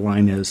out where a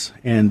line is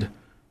and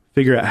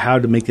figure out how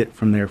to make it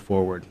from there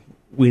forward.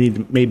 We need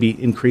to maybe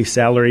increase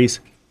salaries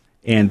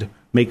and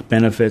make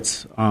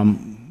benefits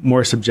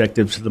more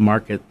subjective to the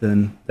market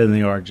than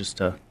they are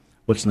just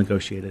what's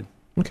negotiated.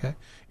 Okay.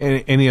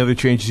 Any other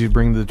changes you'd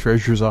bring to the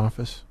Treasurer's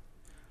office?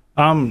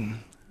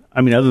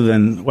 Other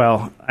than,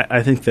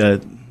 I think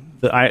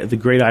the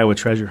Great Iowa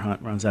Treasure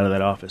Hunt runs out of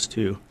that office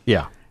too.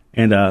 Yeah.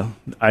 And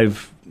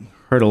I've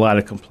heard a lot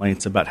of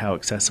complaints about how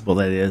accessible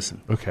that is.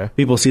 Okay.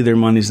 People see their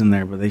money's in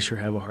there, but they sure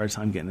have a hard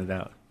time getting it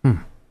out.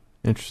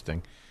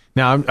 Interesting.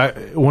 Now,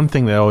 one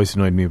thing that always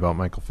annoyed me about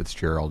Michael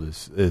Fitzgerald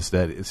is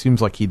that it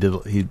seems like he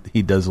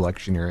does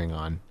electioneering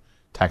on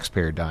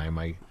taxpayer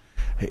dime.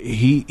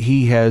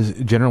 He has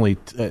generally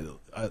the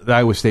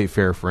Iowa State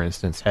Fair, for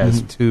instance,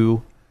 has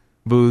two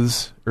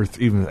booths or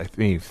even I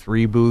think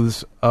 3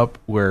 booths up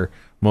where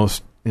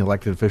most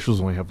elected officials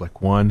only have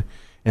like one,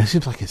 and it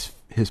seems like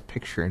his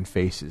picture and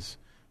face is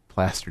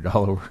plastered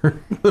all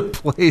over the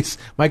place.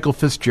 Michael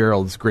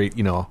Fitzgerald's great,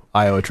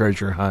 Iowa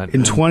Treasure Hunt.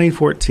 In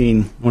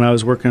 2014, when I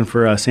was working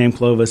for Sam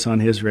Clovis on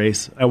his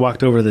race, I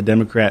walked over to the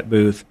Democrat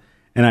booth,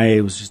 and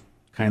I was just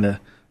kind of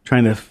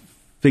trying to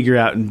figure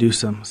out and do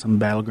some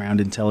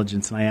battleground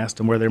intelligence, and I asked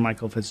them where their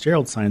Michael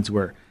Fitzgerald signs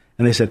were.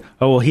 And they said,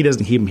 oh, well, he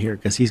doesn't keep them here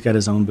because he's got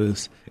his own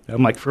booths. And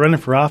I'm like, for running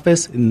for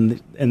office? And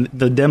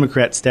the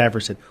Democrat staffer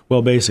said,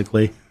 well,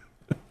 basically.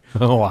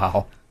 Oh,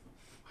 wow.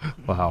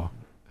 Wow.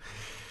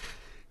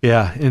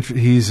 Yeah, he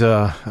needs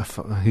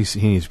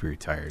to be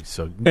retired.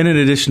 So, and in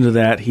addition to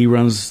that, he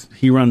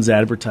runs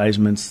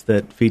advertisements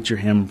that feature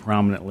him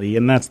prominently,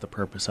 and that's the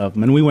purpose of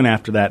them. And we went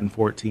after that in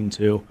 2014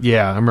 too.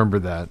 Yeah, I remember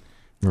that.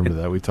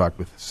 We talked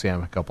with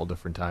Sam a couple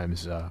different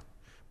times,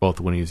 both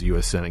when he was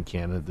U.S. Senate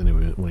candidate,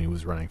 then when he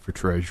was running for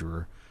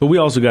treasurer. But we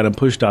also got him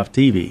pushed off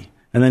TV,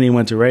 and then he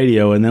went to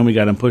radio, and then we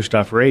got him pushed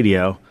off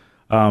radio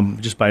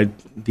just by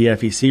the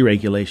FEC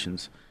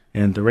regulations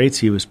and the rates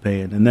he was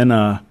paying, and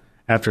then.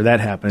 After that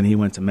happened, he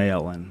went to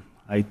mail, and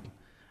I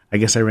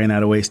guess I ran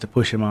out of ways to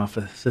push him off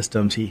the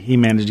systems. He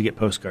managed to get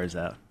postcards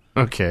out.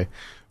 Okay.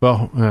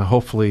 Well,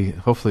 hopefully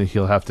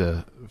he'll have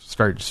to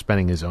start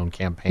spending his own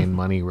campaign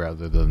money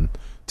rather than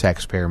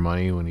taxpayer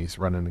money when he's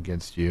running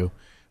against you.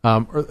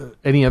 Are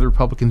any other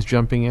Republicans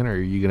jumping in, or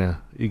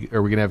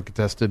are we gonna have a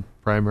contested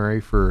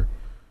primary for?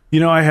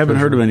 I haven't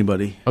heard of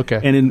anybody.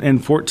 Okay. And in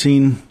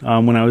 2014,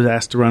 when I was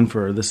asked to run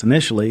for this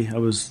initially,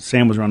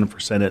 Sam was running for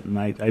Senate, and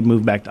I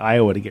moved back to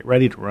Iowa to get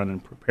ready to run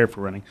and prepare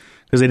for running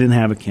because they didn't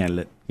have a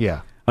candidate.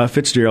 Yeah.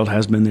 Fitzgerald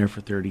has been there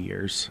for 30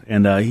 years,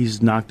 and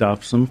he's knocked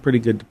off some pretty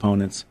good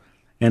opponents.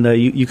 And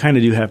you kind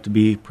of do have to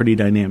be pretty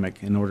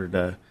dynamic in order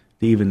to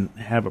even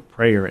have a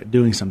prayer at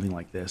doing something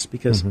like this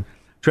because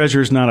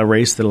treasurer is not a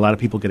race that a lot of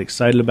people get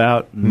excited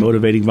about. And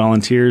motivating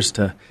volunteers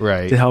to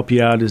help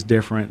you out is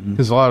different.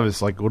 Because a lot of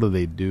it's like, what do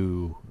they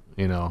do?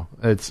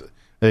 I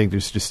think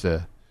there's just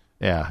a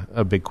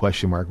big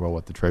question mark about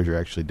what the treasurer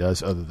actually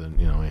does, other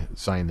than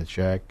sign the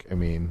check. I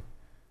mean,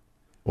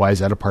 why is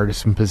that a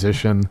partisan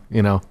position?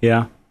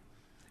 Yeah,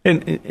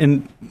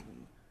 and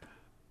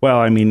well,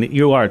 I mean,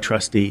 you are a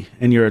trustee,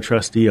 and you're a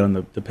trustee on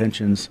the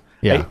pensions.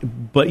 Yeah.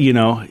 But,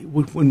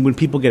 when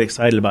people get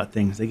excited about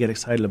things, they get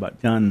excited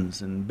about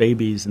guns and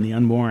babies and the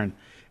unborn.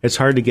 It's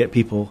hard to get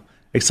people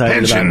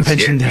excited about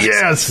pension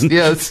deficits.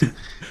 Yes.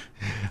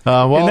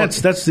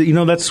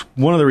 And that's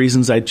one of the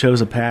reasons I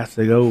chose a path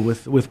to go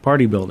with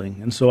party building.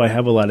 And so I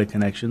have a lot of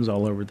connections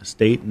all over the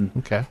state, and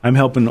I'm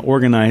helping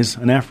organize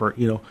an effort.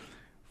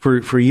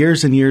 For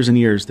years and years and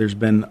years, there's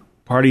been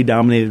party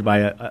dominated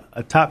by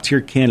a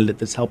top-tier candidate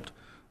that's helped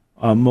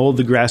mold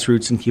the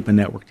grassroots and keep a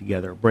network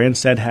together.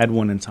 Branstad had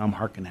one, and Tom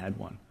Harkin had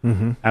one.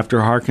 Mm-hmm.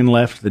 After Harkin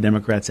left, the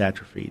Democrats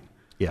atrophied.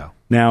 Yeah.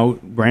 Now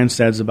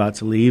Branstad's about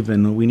to leave,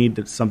 and we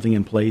need something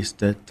in place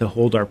to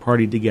hold our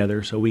party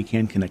together so we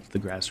can connect the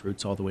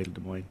grassroots all the way to Des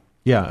Moines.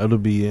 Yeah, it'll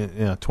be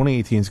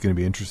 2018 is going to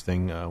be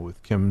interesting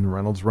with Kim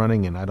Reynolds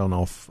running, and I don't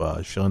know if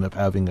she'll end up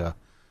having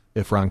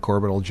if Ron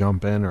Corbett will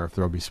jump in or if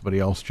there'll be somebody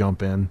else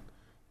jump in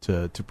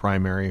to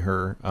primary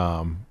her.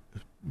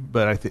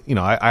 But I think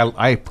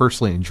I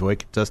personally enjoy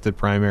contested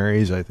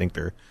primaries. I think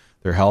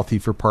they're healthy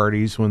for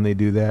parties when they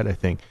do that. I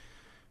think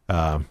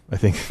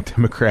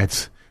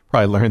Democrats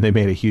probably learned they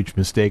made a huge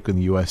mistake in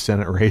the U.S.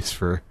 Senate race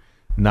for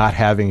not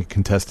having a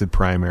contested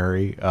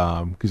primary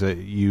because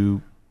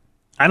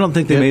I don't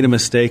think they made a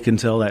mistake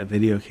until that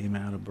video came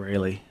out of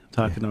Braley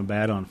talking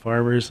bad on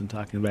farmers and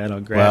talking bad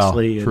on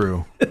Grassley. Well,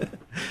 true.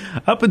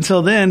 Up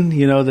until then,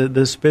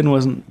 the spin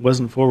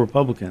wasn't for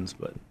Republicans,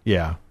 but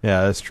yeah,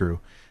 that's true.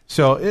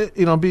 So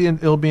it'll be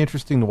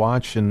interesting to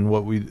watch and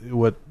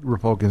what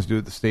Republicans do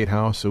at the State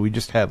House. So we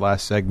just had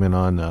last segment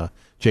on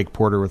Jake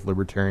Porter with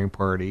Libertarian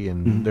Party,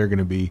 and they're going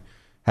to be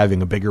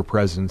having a bigger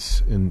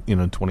presence in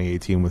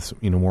 2018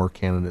 with more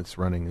candidates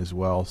running as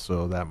well.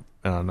 So that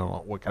I don't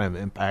know what kind of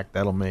impact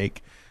that'll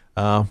make.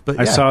 But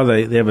I saw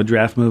they have a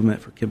draft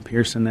movement for Kim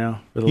Pearson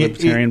now for the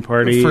Libertarian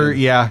Party. He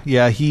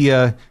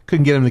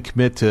couldn't get him to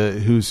commit to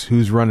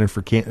who's running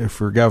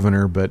for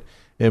governor, but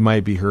it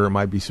might be her, it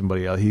might be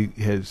somebody else. He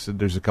has said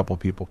there's a couple of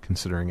people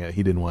considering it.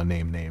 He didn't want to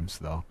name names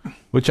though,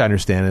 which I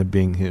understand it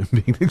being him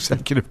being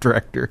executive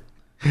director,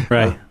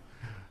 right?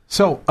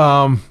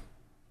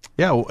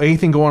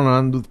 Anything going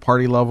on with the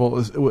party level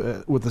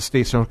with the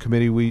State Senate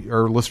Committee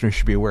our listeners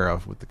should be aware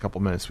of with the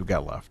couple minutes we've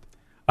got left?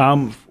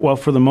 Well,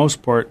 for the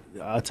most part,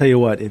 I'll tell you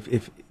what,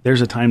 if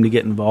there's a time to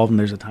get involved and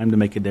there's a time to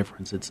make a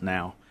difference, it's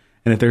now.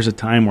 And if there's a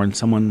time when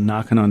someone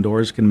knocking on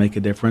doors can make a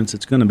difference,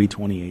 it's going to be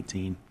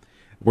 2018.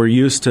 We're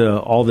used to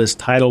all this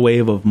tidal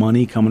wave of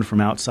money coming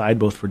from outside,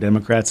 both for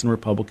Democrats and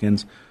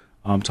Republicans,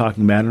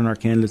 talking bad on our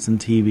candidates on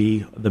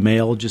TV, the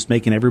mail, just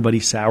making everybody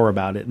sour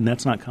about it, and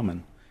that's not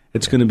coming.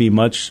 It's going to be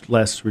much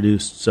less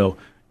reduced. So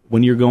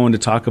when you're going to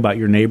talk about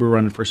your neighbor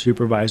running for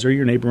supervisor,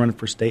 your neighbor running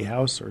for state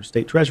house or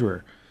state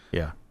treasurer,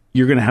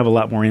 you're going to have a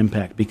lot more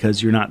impact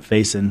because you're not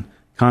facing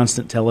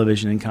constant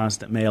television and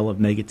constant mail of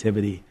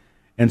negativity.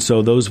 And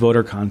so those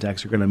voter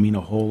contacts are going to mean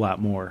a whole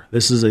lot more.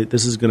 This is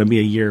going to be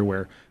a year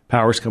where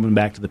power's coming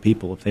back to the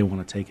people if they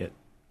want to take it.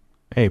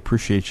 Hey,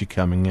 appreciate you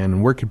coming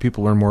in. Where can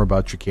people learn more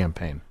about your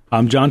campaign?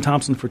 I'm John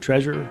Thompson for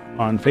Treasurer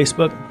on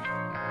Facebook.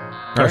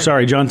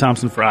 John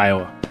Thompson for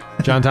Iowa.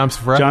 John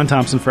Thompson for Iowa? John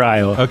Thompson for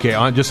Iowa. Okay,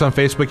 just on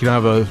Facebook. You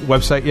don't have a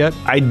website yet?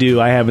 I do.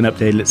 I haven't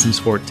updated it since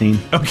 14.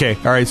 Okay,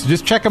 all right. So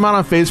just check him out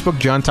on Facebook,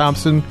 John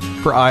Thompson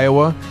for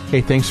Iowa.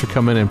 Hey, thanks for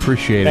coming in.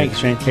 Appreciate it. Thanks,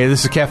 Shane. Hey,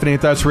 this is Caffeinated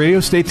Thoughts Radio.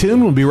 Stay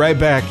tuned. We'll be right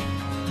back.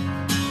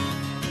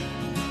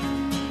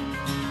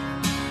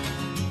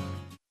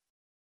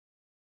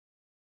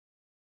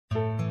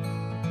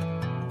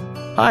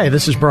 Hi,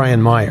 this is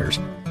Brian Myers.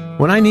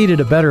 When I needed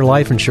a better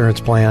life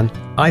insurance plan,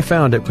 I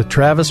found it with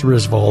Travis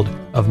Risvold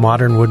of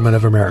Modern Woodmen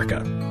of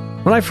America.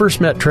 When I first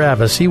met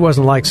Travis, he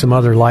wasn't like some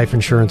other life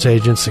insurance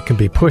agents that can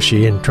be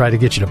pushy and try to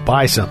get you to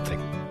buy something.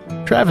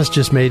 Travis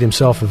just made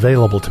himself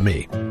available to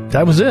me.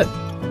 That was it.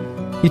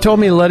 He told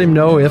me to let him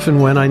know if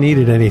and when I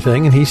needed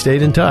anything, and he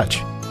stayed in touch.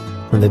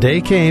 When the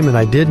day came and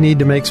I did need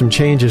to make some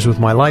changes with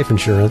my life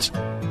insurance,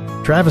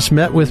 Travis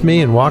met with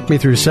me and walked me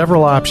through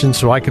several options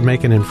so I could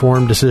make an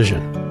informed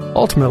decision.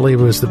 Ultimately, it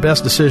was the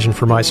best decision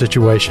for my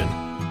situation.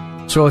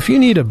 So if you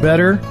need a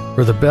better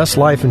or the best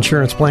life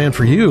insurance plan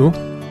for you,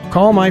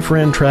 call my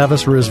friend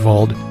Travis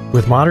Risvold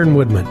with Modern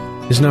Woodmen.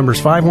 His number's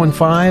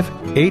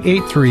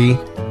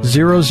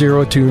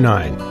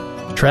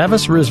 515-883-0029.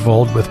 Travis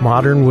Risvold with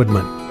Modern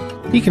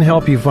Woodmen. He can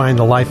help you find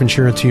the life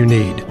insurance you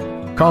need.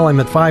 Call him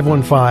at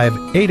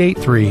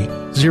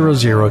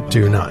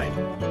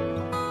 515-883-0029.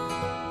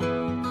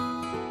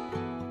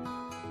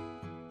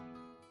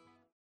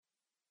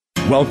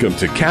 Welcome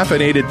to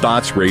Caffeinated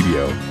Thoughts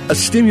Radio, a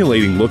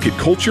stimulating look at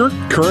culture,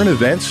 current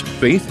events,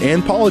 faith,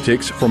 and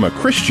politics from a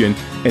Christian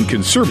and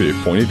conservative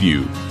point of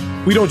view.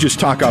 We don't just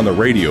talk on the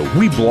radio,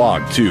 we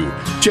blog too.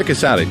 Check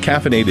us out at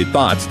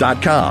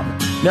caffeinatedthoughts.com.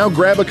 Now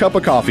grab a cup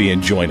of coffee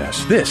and join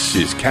us. This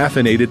is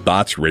Caffeinated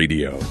Thoughts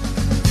Radio.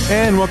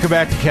 And welcome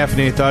back to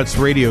Caffeinated Thoughts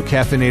Radio.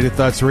 Caffeinated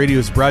Thoughts Radio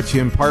is brought to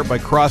you in part by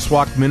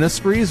Crosswalk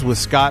Ministries with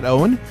Scott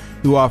Owen,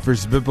 who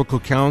offers biblical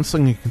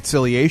counseling and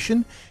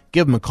conciliation.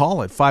 Give them a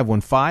call at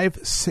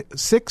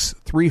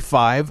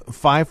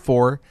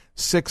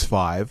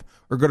 515-635-5465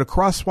 or go to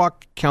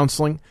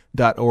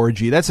crosswalkcounseling.org.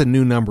 That's a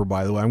new number,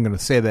 by the way. I'm going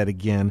to say that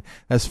again.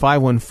 That's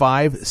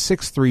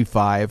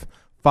 515-635-5465.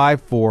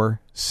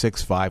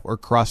 5465 or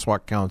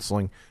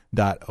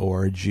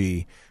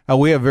crosswalkcounseling.org.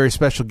 We have a very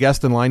special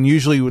guest in line.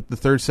 Usually with the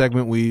third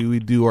segment, we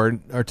do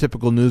our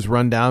typical news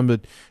rundown,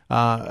 but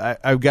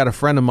I've got a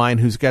friend of mine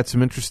who's got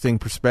some interesting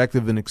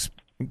perspective and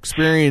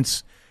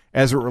experience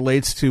as it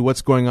relates to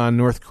what's going on in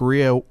North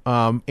Korea.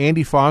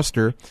 Andy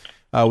Foster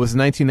was the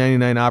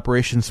 1999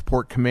 Operation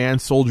Support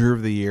Command Soldier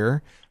of the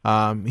Year.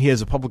 He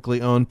has a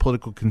publicly owned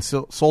political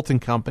consulting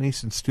company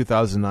since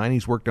 2009.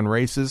 He's worked on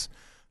races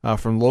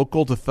from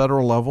local to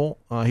federal level.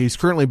 He's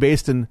currently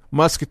based in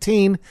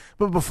Muscatine,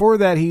 but before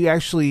that, he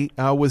actually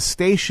was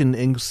stationed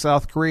in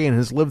South Korea and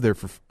has lived there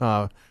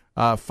for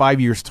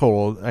 5 years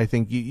total. I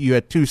think you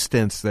had two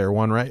stints there,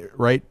 one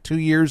right 2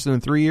 years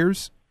and 3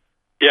 years?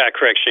 Yeah,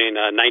 correct, Shane.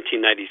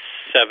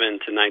 1997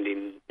 to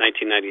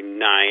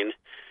 1999,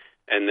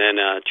 and then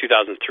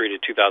 2003 to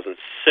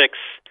 2006,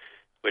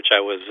 which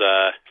I was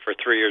for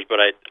 3 years. But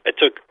I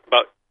took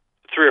about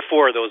 3 or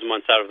 4 of those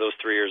months out of those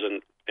 3 years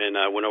and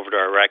went over to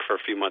Iraq for a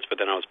few months, but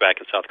then I was back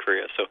in South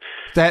Korea. So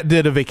that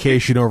did a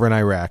vacation over in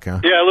Iraq, huh?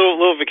 Yeah, a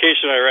little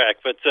vacation in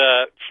Iraq, but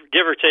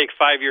give or take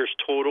 5 years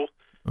total.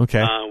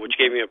 Okay, which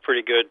gave me a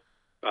pretty good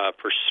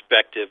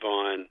perspective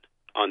on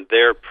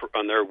their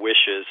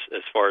wishes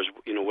as far as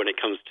when it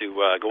comes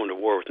to going to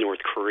war with North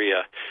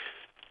Korea.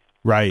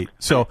 Right.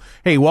 So,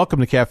 hey,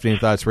 welcome to Caffeinated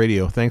Thoughts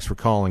Radio. Thanks for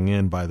calling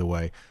in, by the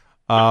way.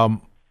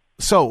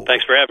 So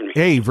thanks for having me.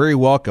 Hey, very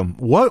welcome.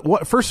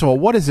 What? First of all,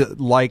 what is it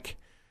like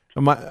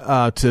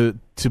to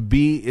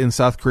be in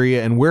South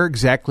Korea, and where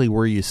exactly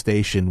were you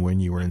stationed when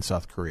you were in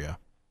South Korea?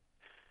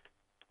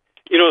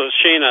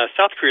 Shane,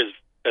 South Korea,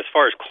 as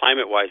far as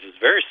climate-wise, is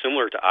very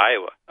similar to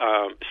Iowa.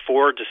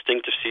 4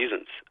 distinctive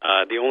seasons.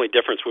 The only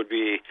difference would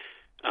be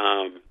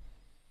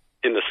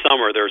in the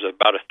summer, there's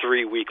about a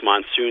 3-week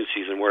monsoon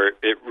season where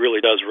it really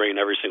does rain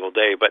every single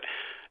day. But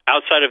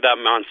outside of that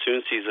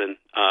monsoon season,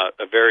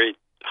 a very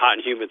hot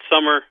and humid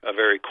summer, a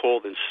very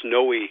cold and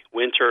snowy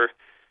winter,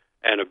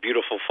 and a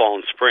beautiful fall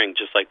and spring,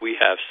 just like we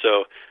have.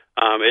 So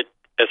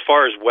as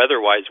far as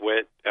weather-wise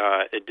went,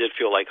 it did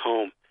feel like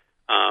home.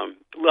 A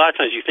lot of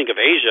times you think of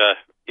Asia,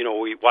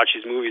 we watch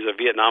these movies of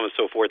Vietnam and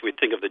so forth, we'd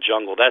think of the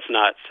jungle. That's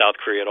not South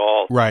Korea at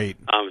all. Right.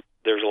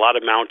 There's a lot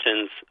of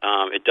mountains.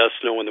 It does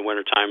snow in the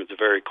wintertime. It's a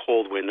very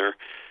cold winter.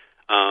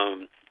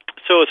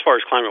 So as far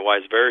as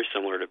climate-wise, very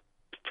similar to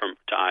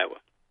Iowa.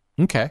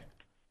 Okay.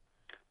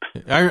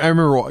 I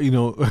remember, I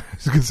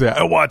was going to say,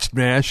 I watched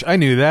MASH. I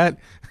knew that.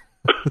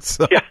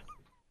 So. Yeah,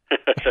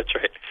 that's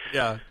right.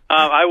 Yeah.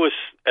 I was,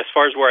 as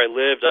far as where I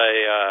lived,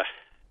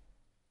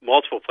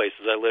 multiple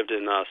places. I lived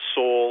in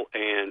Seoul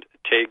and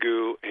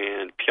Daegu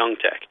and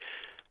Pyeongtaek.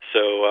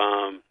 So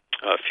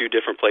a few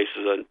different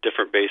places on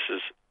different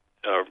bases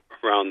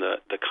around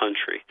the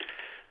country.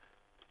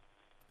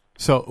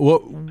 So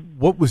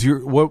what is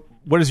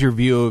your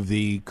view of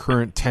the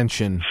current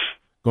tension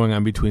going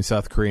on between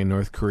South Korea and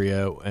North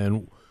Korea,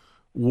 and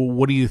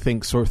what do you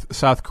think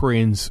South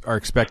Koreans are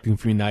expecting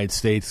from the United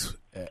States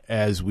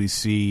as we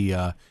see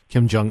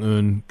Kim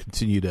Jong-un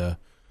continue to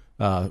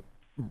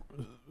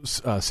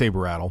saber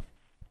rattle?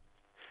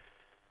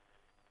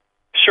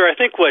 Sure. I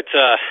think what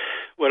a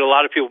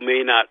lot of people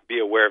may not be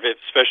aware of,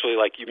 especially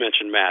like you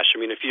mentioned MASH. I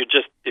mean, if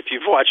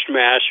you've watched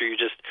MASH, or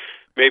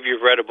maybe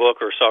you've read a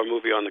book or saw a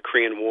movie on the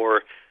Korean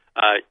War,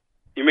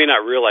 you may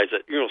not realize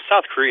that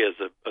South Korea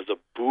is a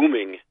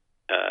booming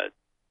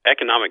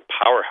economic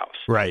powerhouse.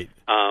 Right.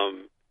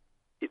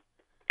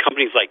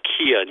 Companies like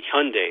Kia and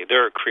Hyundai,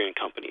 they're Korean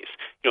companies.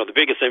 The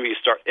biggest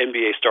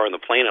NBA star on the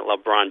planet,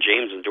 LeBron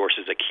James,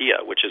 endorses a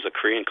Kia, which is a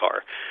Korean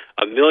car.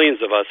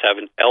 Millions of us have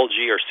an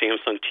LG or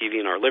Samsung TV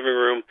in our living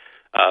room.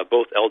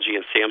 Both LG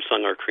and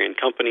Samsung are Korean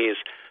companies.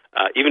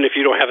 Even if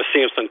you don't have a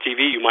Samsung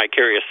TV, you might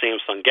carry a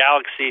Samsung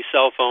Galaxy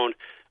cell phone.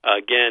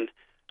 Again,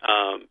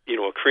 a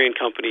Korean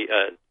company.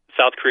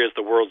 South Korea is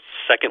the world's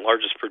second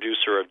largest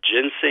producer of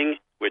ginseng,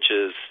 which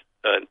is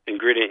an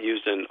ingredient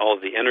used in all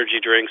of the energy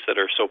drinks that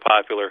are so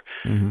popular.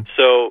 Mm-hmm.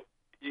 So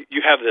you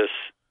have this,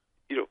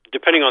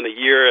 depending on the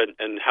year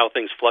and how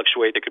things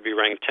fluctuate, it could be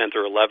ranked 10th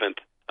or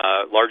 11th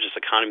largest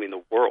economy in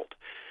the world.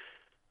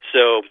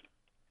 So,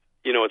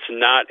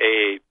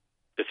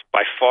 it's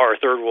by far a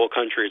third world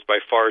country. It's by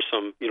far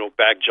some,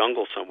 back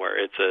jungle somewhere.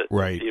 It's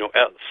right.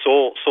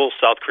 Seoul,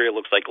 South Korea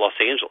looks like Los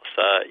Angeles.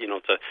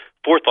 It's the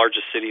 4th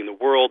largest city in the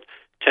world.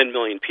 10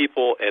 million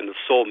people, and the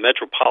Seoul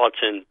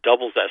metropolitan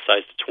doubles that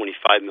size to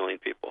 25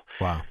 million people.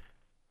 Wow.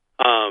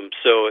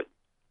 So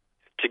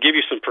to give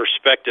you some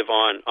perspective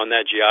on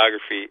that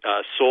geography,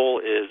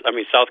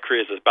 South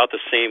Korea is about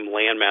the same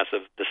landmass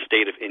of the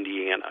state of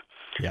Indiana.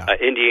 Yeah.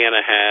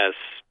 Indiana has,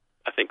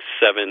 I think,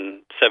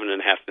 7.5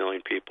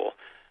 million people.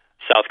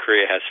 South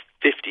Korea has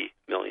 50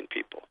 million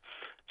people.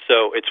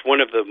 So it's one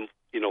of the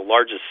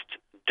largest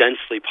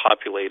densely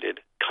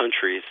populated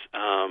countries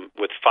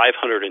with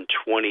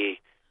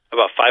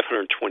about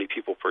 520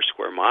 people per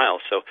square mile.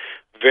 So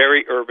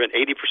very urban.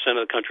 80%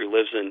 of the country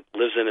lives in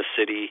a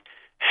city.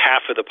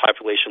 Half of the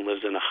population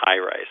lives in a high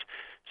rise.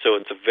 So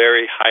it's a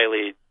very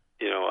highly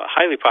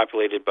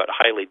populated but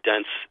highly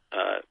dense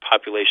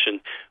population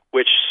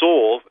which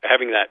Seoul,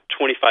 having that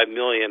 25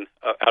 million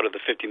out of the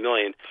 50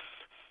 million,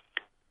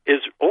 is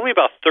only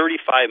about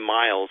 35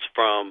 miles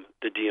from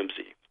the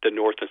DMZ, the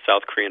North and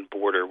South Korean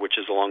border, which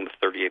is along the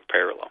 38th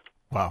parallel.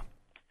 Wow.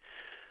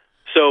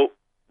 So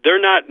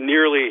they're not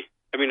nearly,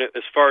 I mean,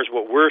 as far as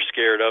what we're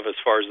scared of, as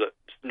far as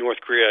North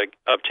Korea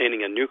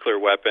obtaining a nuclear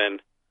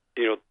weapon,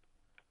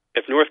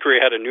 if North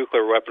Korea had a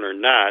nuclear weapon or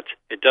not,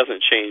 it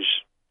doesn't change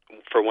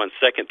for 1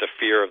 second the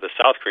fear of the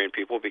South Korean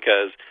people,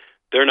 because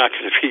they're not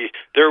going to be,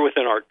 they're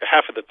within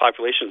half of the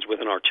population is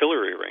within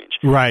artillery range.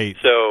 Right.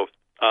 So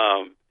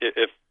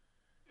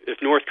if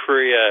North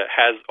Korea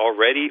has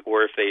already,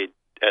 or if they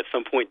at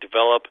some point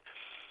develop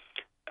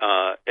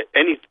at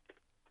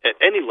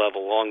any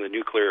level along the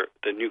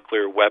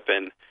nuclear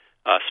weapon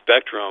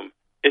spectrum,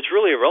 it's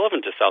really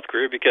irrelevant to South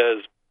Korea,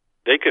 because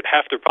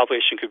half their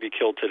population could be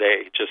killed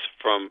today just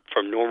from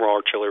normal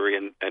artillery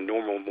and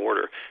normal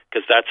mortar,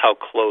 because that's how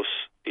close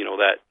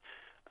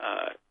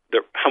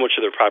how much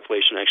of their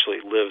population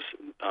actually lives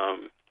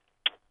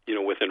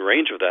within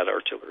range of that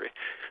artillery.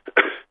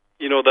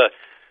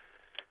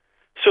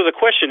 So the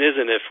question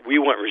isn't if we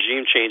want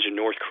regime change in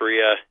North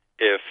Korea,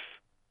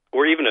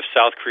 or even if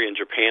South Korea and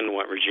Japan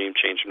want regime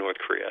change in North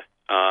Korea,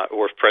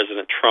 or if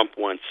President Trump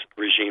wants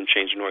regime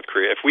change in North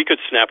Korea. If we could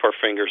snap our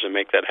fingers and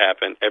make that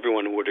happen,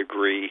 everyone would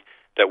agree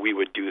that we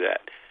would do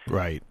that.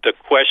 Right. The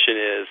question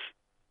is,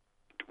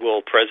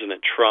 will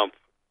President Trump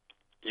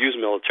use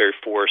military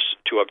force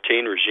to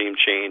obtain regime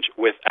change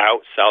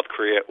without South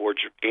Korea or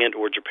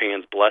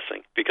Japan's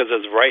blessing? Because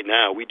as of right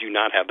now, we do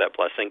not have that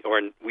blessing,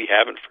 or we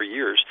haven't for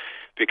years,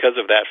 because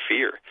of that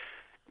fear.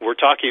 We're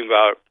talking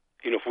about,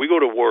 if we go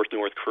to war with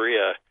North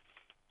Korea,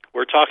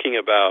 we're talking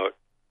about,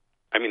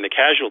 the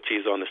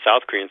casualties on the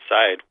South Korean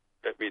side,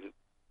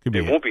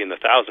 it won't be in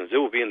the thousands, it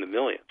will be in the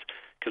millions,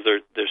 because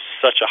there's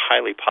such a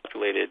highly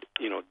populated,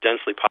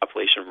 densely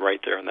population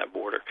right there on that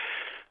border.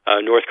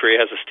 North Korea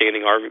has a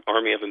standing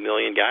army of 1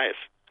 million guys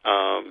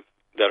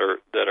that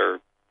are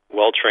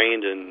well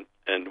trained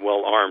and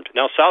well armed.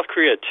 Now South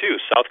Korea too.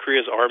 South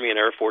Korea's army and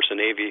air force and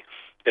navy,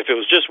 if it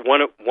was just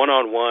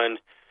one-on-one,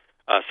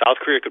 South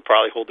Korea could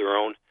probably hold their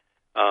own,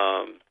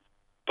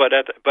 but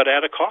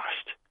at a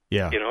cost.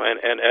 Yeah.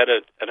 And at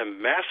a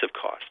massive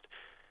cost.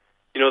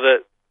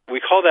 That we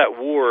call that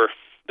war,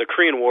 the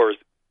Korean War,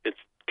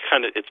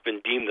 it's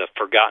been deemed a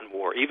forgotten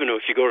war. Even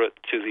if you go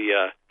to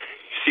the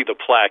see the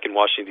plaque in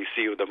Washington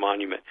D.C. with the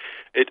monument,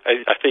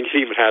 I think it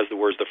even has the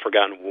words "the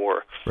Forgotten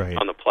War" right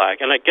on the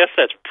plaque. And I guess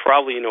that's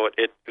probably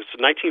it was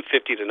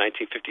 1950 to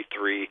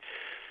 1953.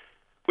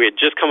 We had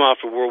just come off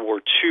of World War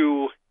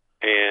II,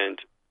 and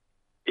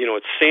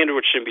it's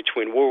sandwiched in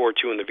between World War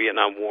II and the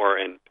Vietnam War.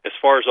 And as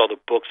far as all the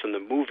books and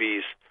the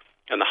movies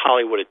and the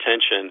Hollywood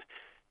attention,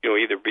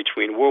 either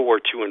between World War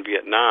II and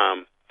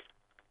Vietnam,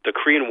 the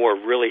Korean War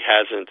really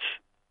hasn't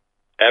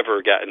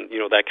ever gotten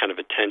that kind of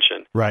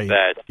attention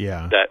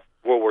that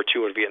World War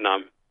II and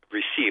Vietnam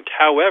received.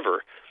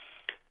 However,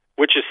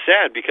 which is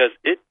sad, because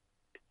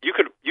you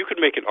could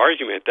make an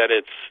argument that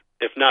it's,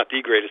 if not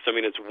the greatest,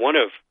 it's one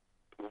of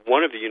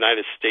the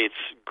United States'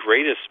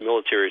 greatest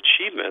military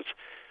achievements.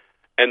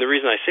 And the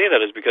reason I say that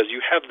is because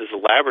you have this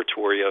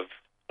laboratory of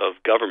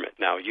government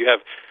now. You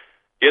have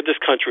this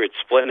country, it's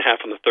split in half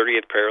on the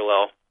 38th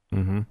parallel.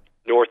 Mm-hmm.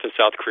 North and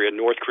South Korea.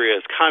 North Korea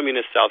is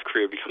communist. South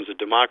Korea becomes a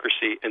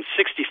democracy. And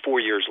 64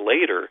 years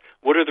later,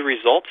 what are the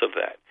results of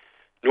that?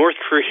 North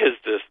Korea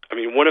is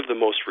one of the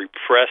most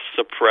repressed,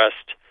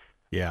 suppressed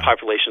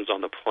populations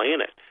on the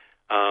planet,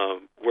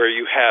 where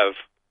you have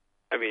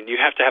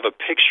to have a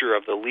picture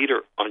of the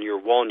leader on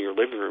your wall in your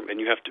living room, and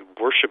you have to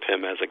worship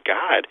him as a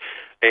god.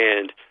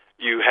 And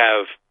you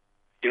have,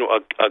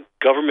 a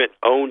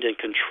government-owned and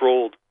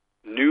controlled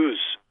news.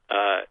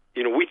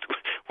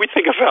 We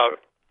think about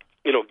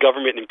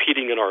government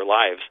impeding in our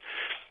lives,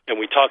 and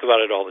we talk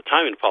about it all the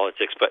time in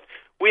politics, but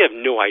we have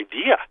no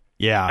idea.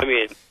 Yeah.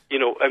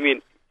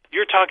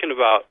 You're talking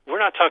about, we're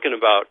not talking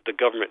about the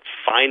government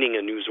finding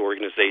a news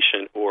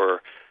organization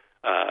or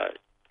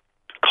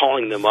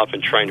calling them up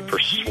and trying to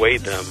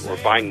persuade them or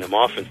buying them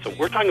off. And so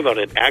we're talking about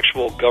an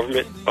actual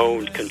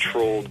government-owned,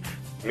 controlled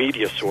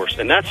media source,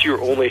 and that's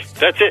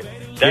it.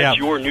 That's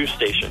your news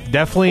station.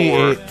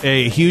 Definitely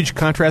a huge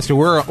contrast. And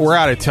we're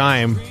out of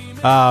time.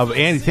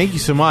 Andy, thank you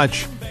so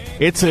much.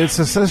 It's a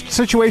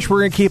situation we're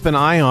going to keep an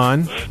eye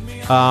on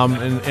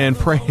and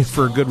pray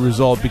for a good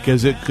result,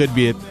 because it could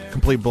be a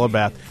complete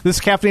bloodbath. This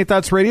is Caffeinated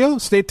Thoughts Radio.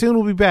 Stay tuned.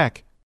 We'll be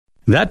back.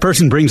 That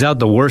person brings out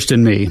the worst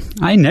in me.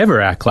 I never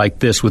act like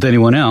this with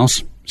anyone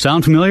else.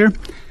 Sound familiar?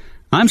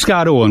 I'm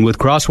Scott Owen with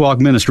Crosswalk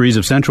Ministries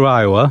of Central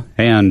Iowa,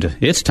 and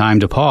it's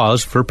time to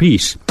pause for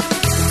peace.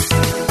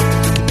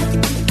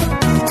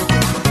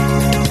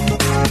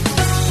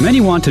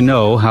 Many want to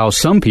know how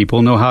some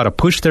people know how to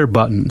push their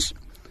buttons.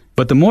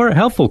 But the more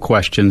helpful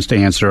questions to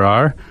answer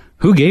are,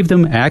 who gave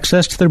them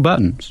access to their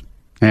buttons?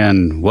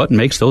 And what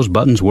makes those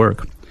buttons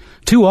work?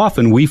 Too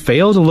often we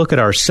fail to look at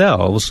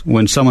ourselves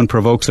when someone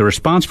provokes a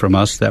response from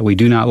us that we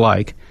do not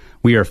like.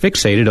 We are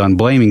fixated on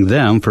blaming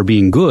them for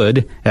being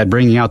good at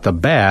bringing out the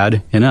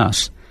bad in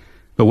us.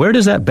 But where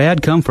does that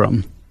bad come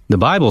from? The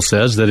Bible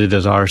says that it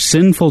is our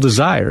sinful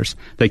desires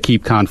that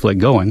keep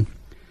conflict going.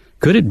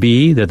 Could it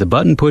be that the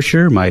button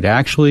pusher might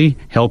actually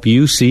help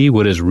you see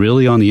what is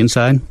really on the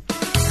inside?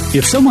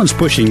 If someone's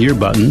pushing your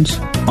buttons,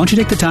 why don't you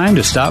take the time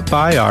to stop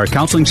by our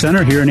counseling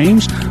center here in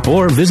Ames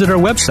or visit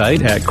our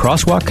website at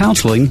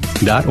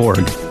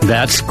crosswalkcounseling.org.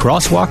 That's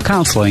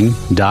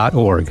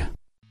crosswalkcounseling.org.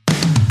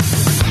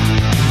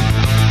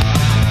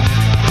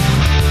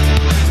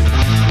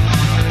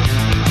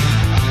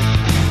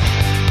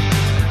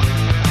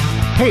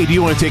 Hey, do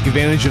you want to take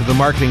advantage of the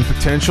marketing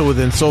potential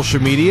within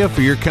social media for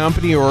your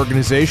company or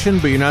organization,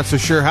 but you're not so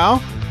sure how?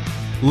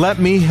 Let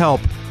me help.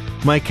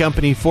 My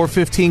company,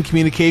 415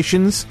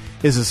 Communications,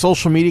 is a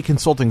social media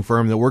consulting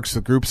firm that works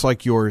with groups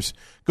like yours.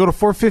 Go to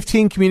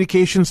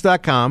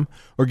 415communications.com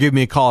or give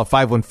me a call at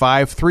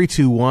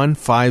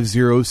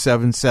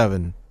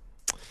 515-321-5077.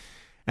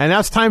 And now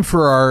it's time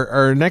for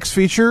our next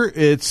feature.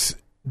 It's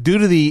due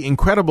to the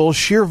incredible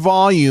sheer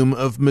volume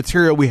of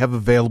material we have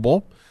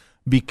available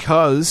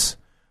because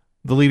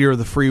the leader of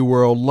the free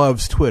world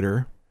loves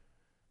Twitter.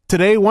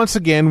 Today, once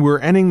again, we're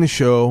ending the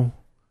show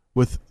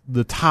with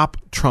the top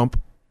Trump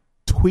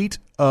tweet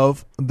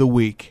of the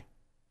week.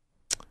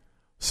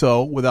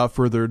 So, without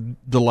further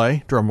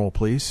delay, drum roll,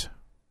 please.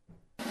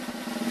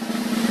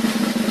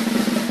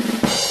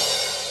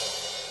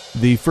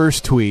 The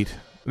first tweet,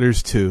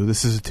 there's two.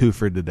 This is a two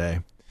for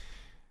today.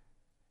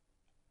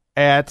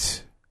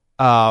 At,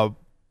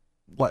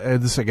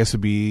 this I guess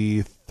would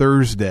be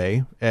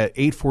Thursday at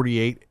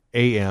 8:48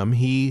 a.m.,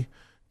 he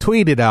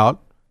tweeted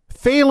out,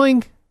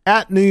 failing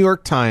at New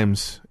York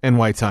Times,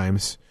 NY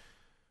Times,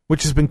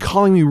 which has been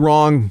calling me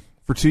wrong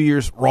for 2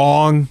 years.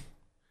 Wrong.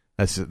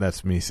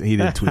 That's me. He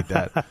didn't tweet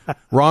that.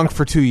 Wrong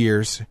for 2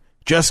 years.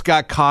 Just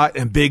got caught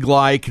in big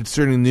lie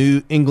concerning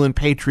New England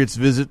Patriots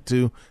visit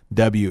to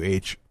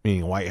WH,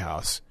 meaning White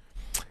House.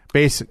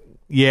 Basically.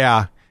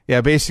 My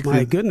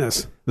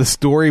goodness. The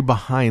story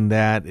behind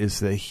that is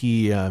that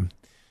he had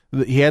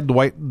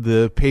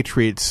the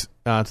Patriots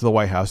to the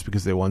White House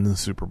because they won the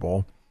Super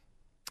Bowl.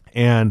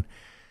 And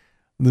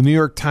the New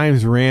York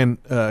Times ran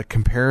a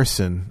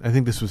comparison. I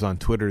think this was on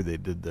Twitter they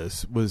did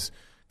this. Was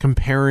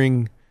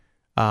comparing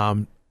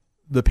the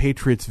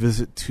Patriots'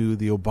 visit to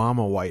the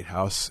Obama White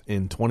House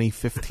in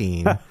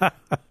 2015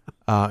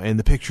 and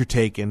the picture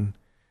taken,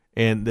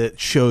 and that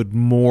showed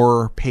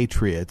more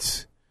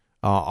Patriots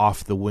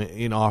off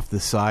the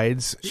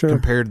sides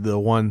compared to the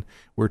one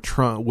where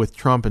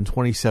Trump in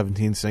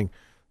 2017 saying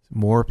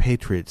more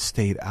Patriots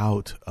stayed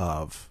out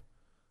of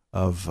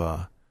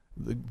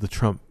the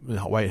Trump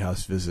White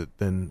House visit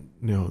than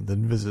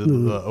visit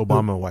the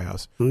Obama White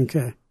House.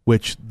 Okay,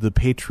 which the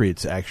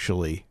Patriots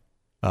actually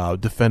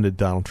defended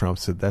Donald Trump,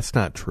 said that's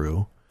not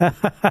true.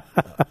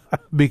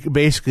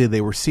 Basically, they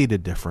were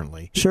seated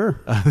differently.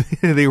 Sure,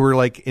 they were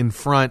like in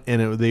front,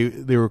 and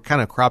they were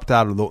kind of cropped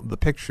out of the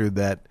picture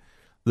that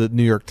the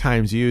New York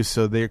Times used,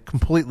 so they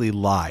completely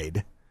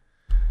lied.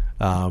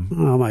 Oh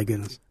my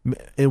goodness!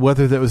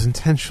 Whether that was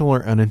intentional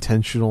or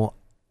unintentional,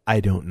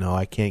 I don't know.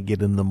 I can't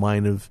get in the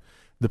mind of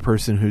the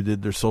person who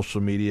did their social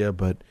media,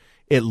 but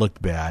it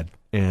looked bad,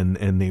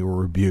 and they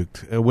were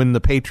rebuked. When the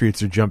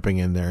Patriots are jumping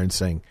in there and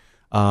saying,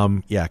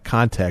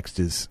 context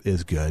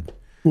is good.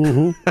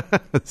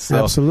 Mm-hmm. So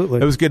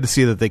absolutely. It was good to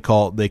see that they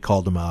called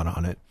them out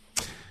on it.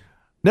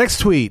 Next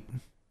tweet,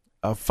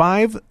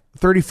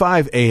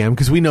 5:35 a.m.,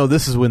 because we know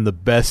this is when the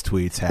best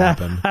tweets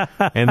happen.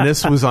 And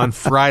this was on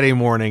Friday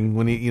morning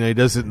when he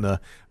does it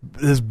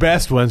his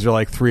best ones are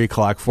like 3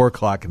 o'clock, 4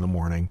 o'clock in the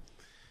morning.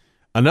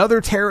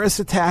 Another terrorist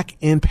attack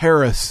in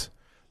Paris.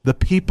 The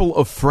people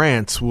of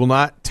France will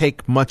not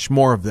take much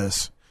more of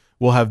this.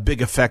 Will have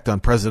big effect on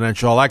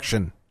presidential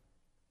election.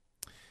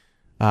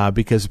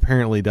 Because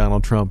apparently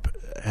Donald Trump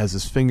has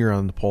his finger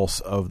on the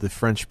pulse of the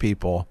French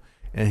people,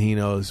 and he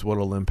knows what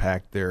will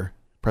impact their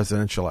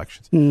presidential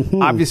elections.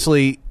 Mm-hmm.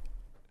 Obviously,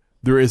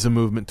 there is a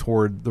movement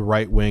toward the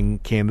right-wing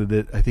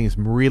candidate. I think it's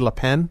Marie Le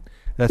Pen.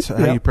 That's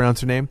how you pronounce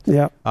her name?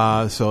 Yeah.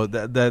 So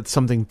that's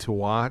something to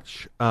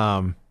watch.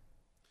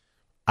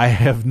 I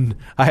have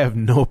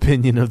no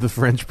opinion of the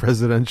French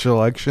presidential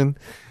election.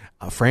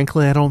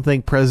 Frankly, I don't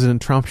think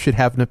President Trump should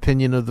have an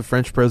opinion of the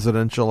French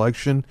presidential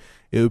election.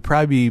 It would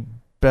probably be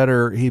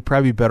better. He'd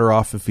probably be better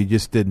off if he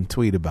just didn't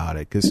tweet about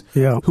it, because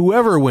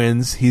whoever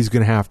wins, he's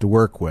going to have to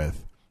work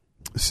with.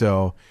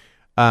 So,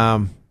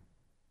 and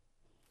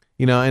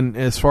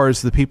as far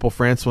as the people of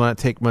France will not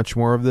take much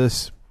more of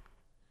this,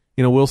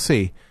 we'll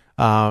see.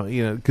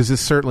 Because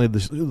it's certainly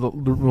the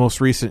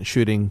most recent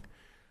shooting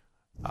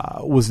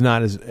was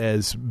not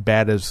as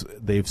bad as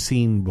they've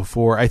seen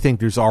before. I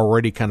think there's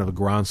already kind of a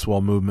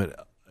groundswell movement,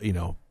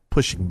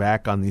 pushing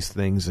back on these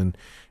things and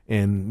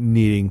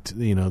needing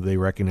to, they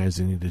recognize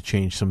they need to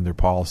change some of their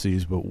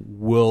policies, but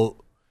will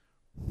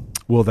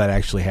that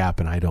actually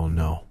happen? I don't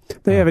know.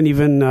 They haven't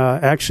even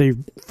actually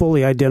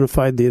fully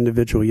identified the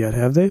individual yet,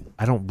 have they?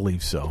 I don't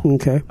believe so.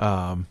 Okay.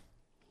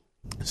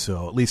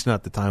 So at least not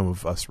at the time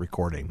of us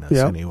recording this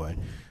anyway.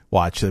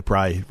 watch it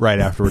probably right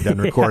after we're done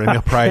recording. Yeah,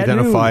 They'll probably at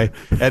identify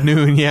at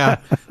noon. Yeah.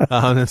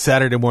 And then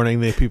Saturday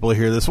morning, the people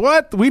hear this.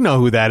 What? We know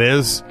who that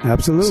is.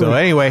 Absolutely. So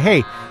anyway,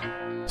 hey,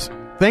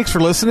 thanks for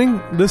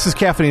listening. This is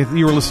Caffeinated.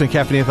 You were listening to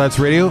Caffeinated Thoughts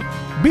Radio.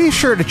 Be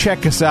sure to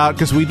check us out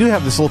because we do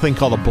have this little thing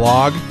called a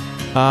blog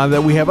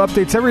that we have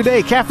updates every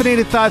day.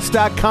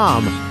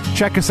 CaffeinatedThoughts.com.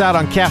 Check us out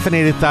on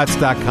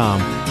CaffeinatedThoughts.com.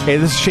 Hey,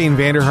 this is Shane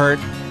Vander.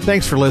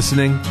 Thanks for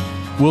listening.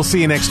 We'll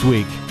see you next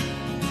week.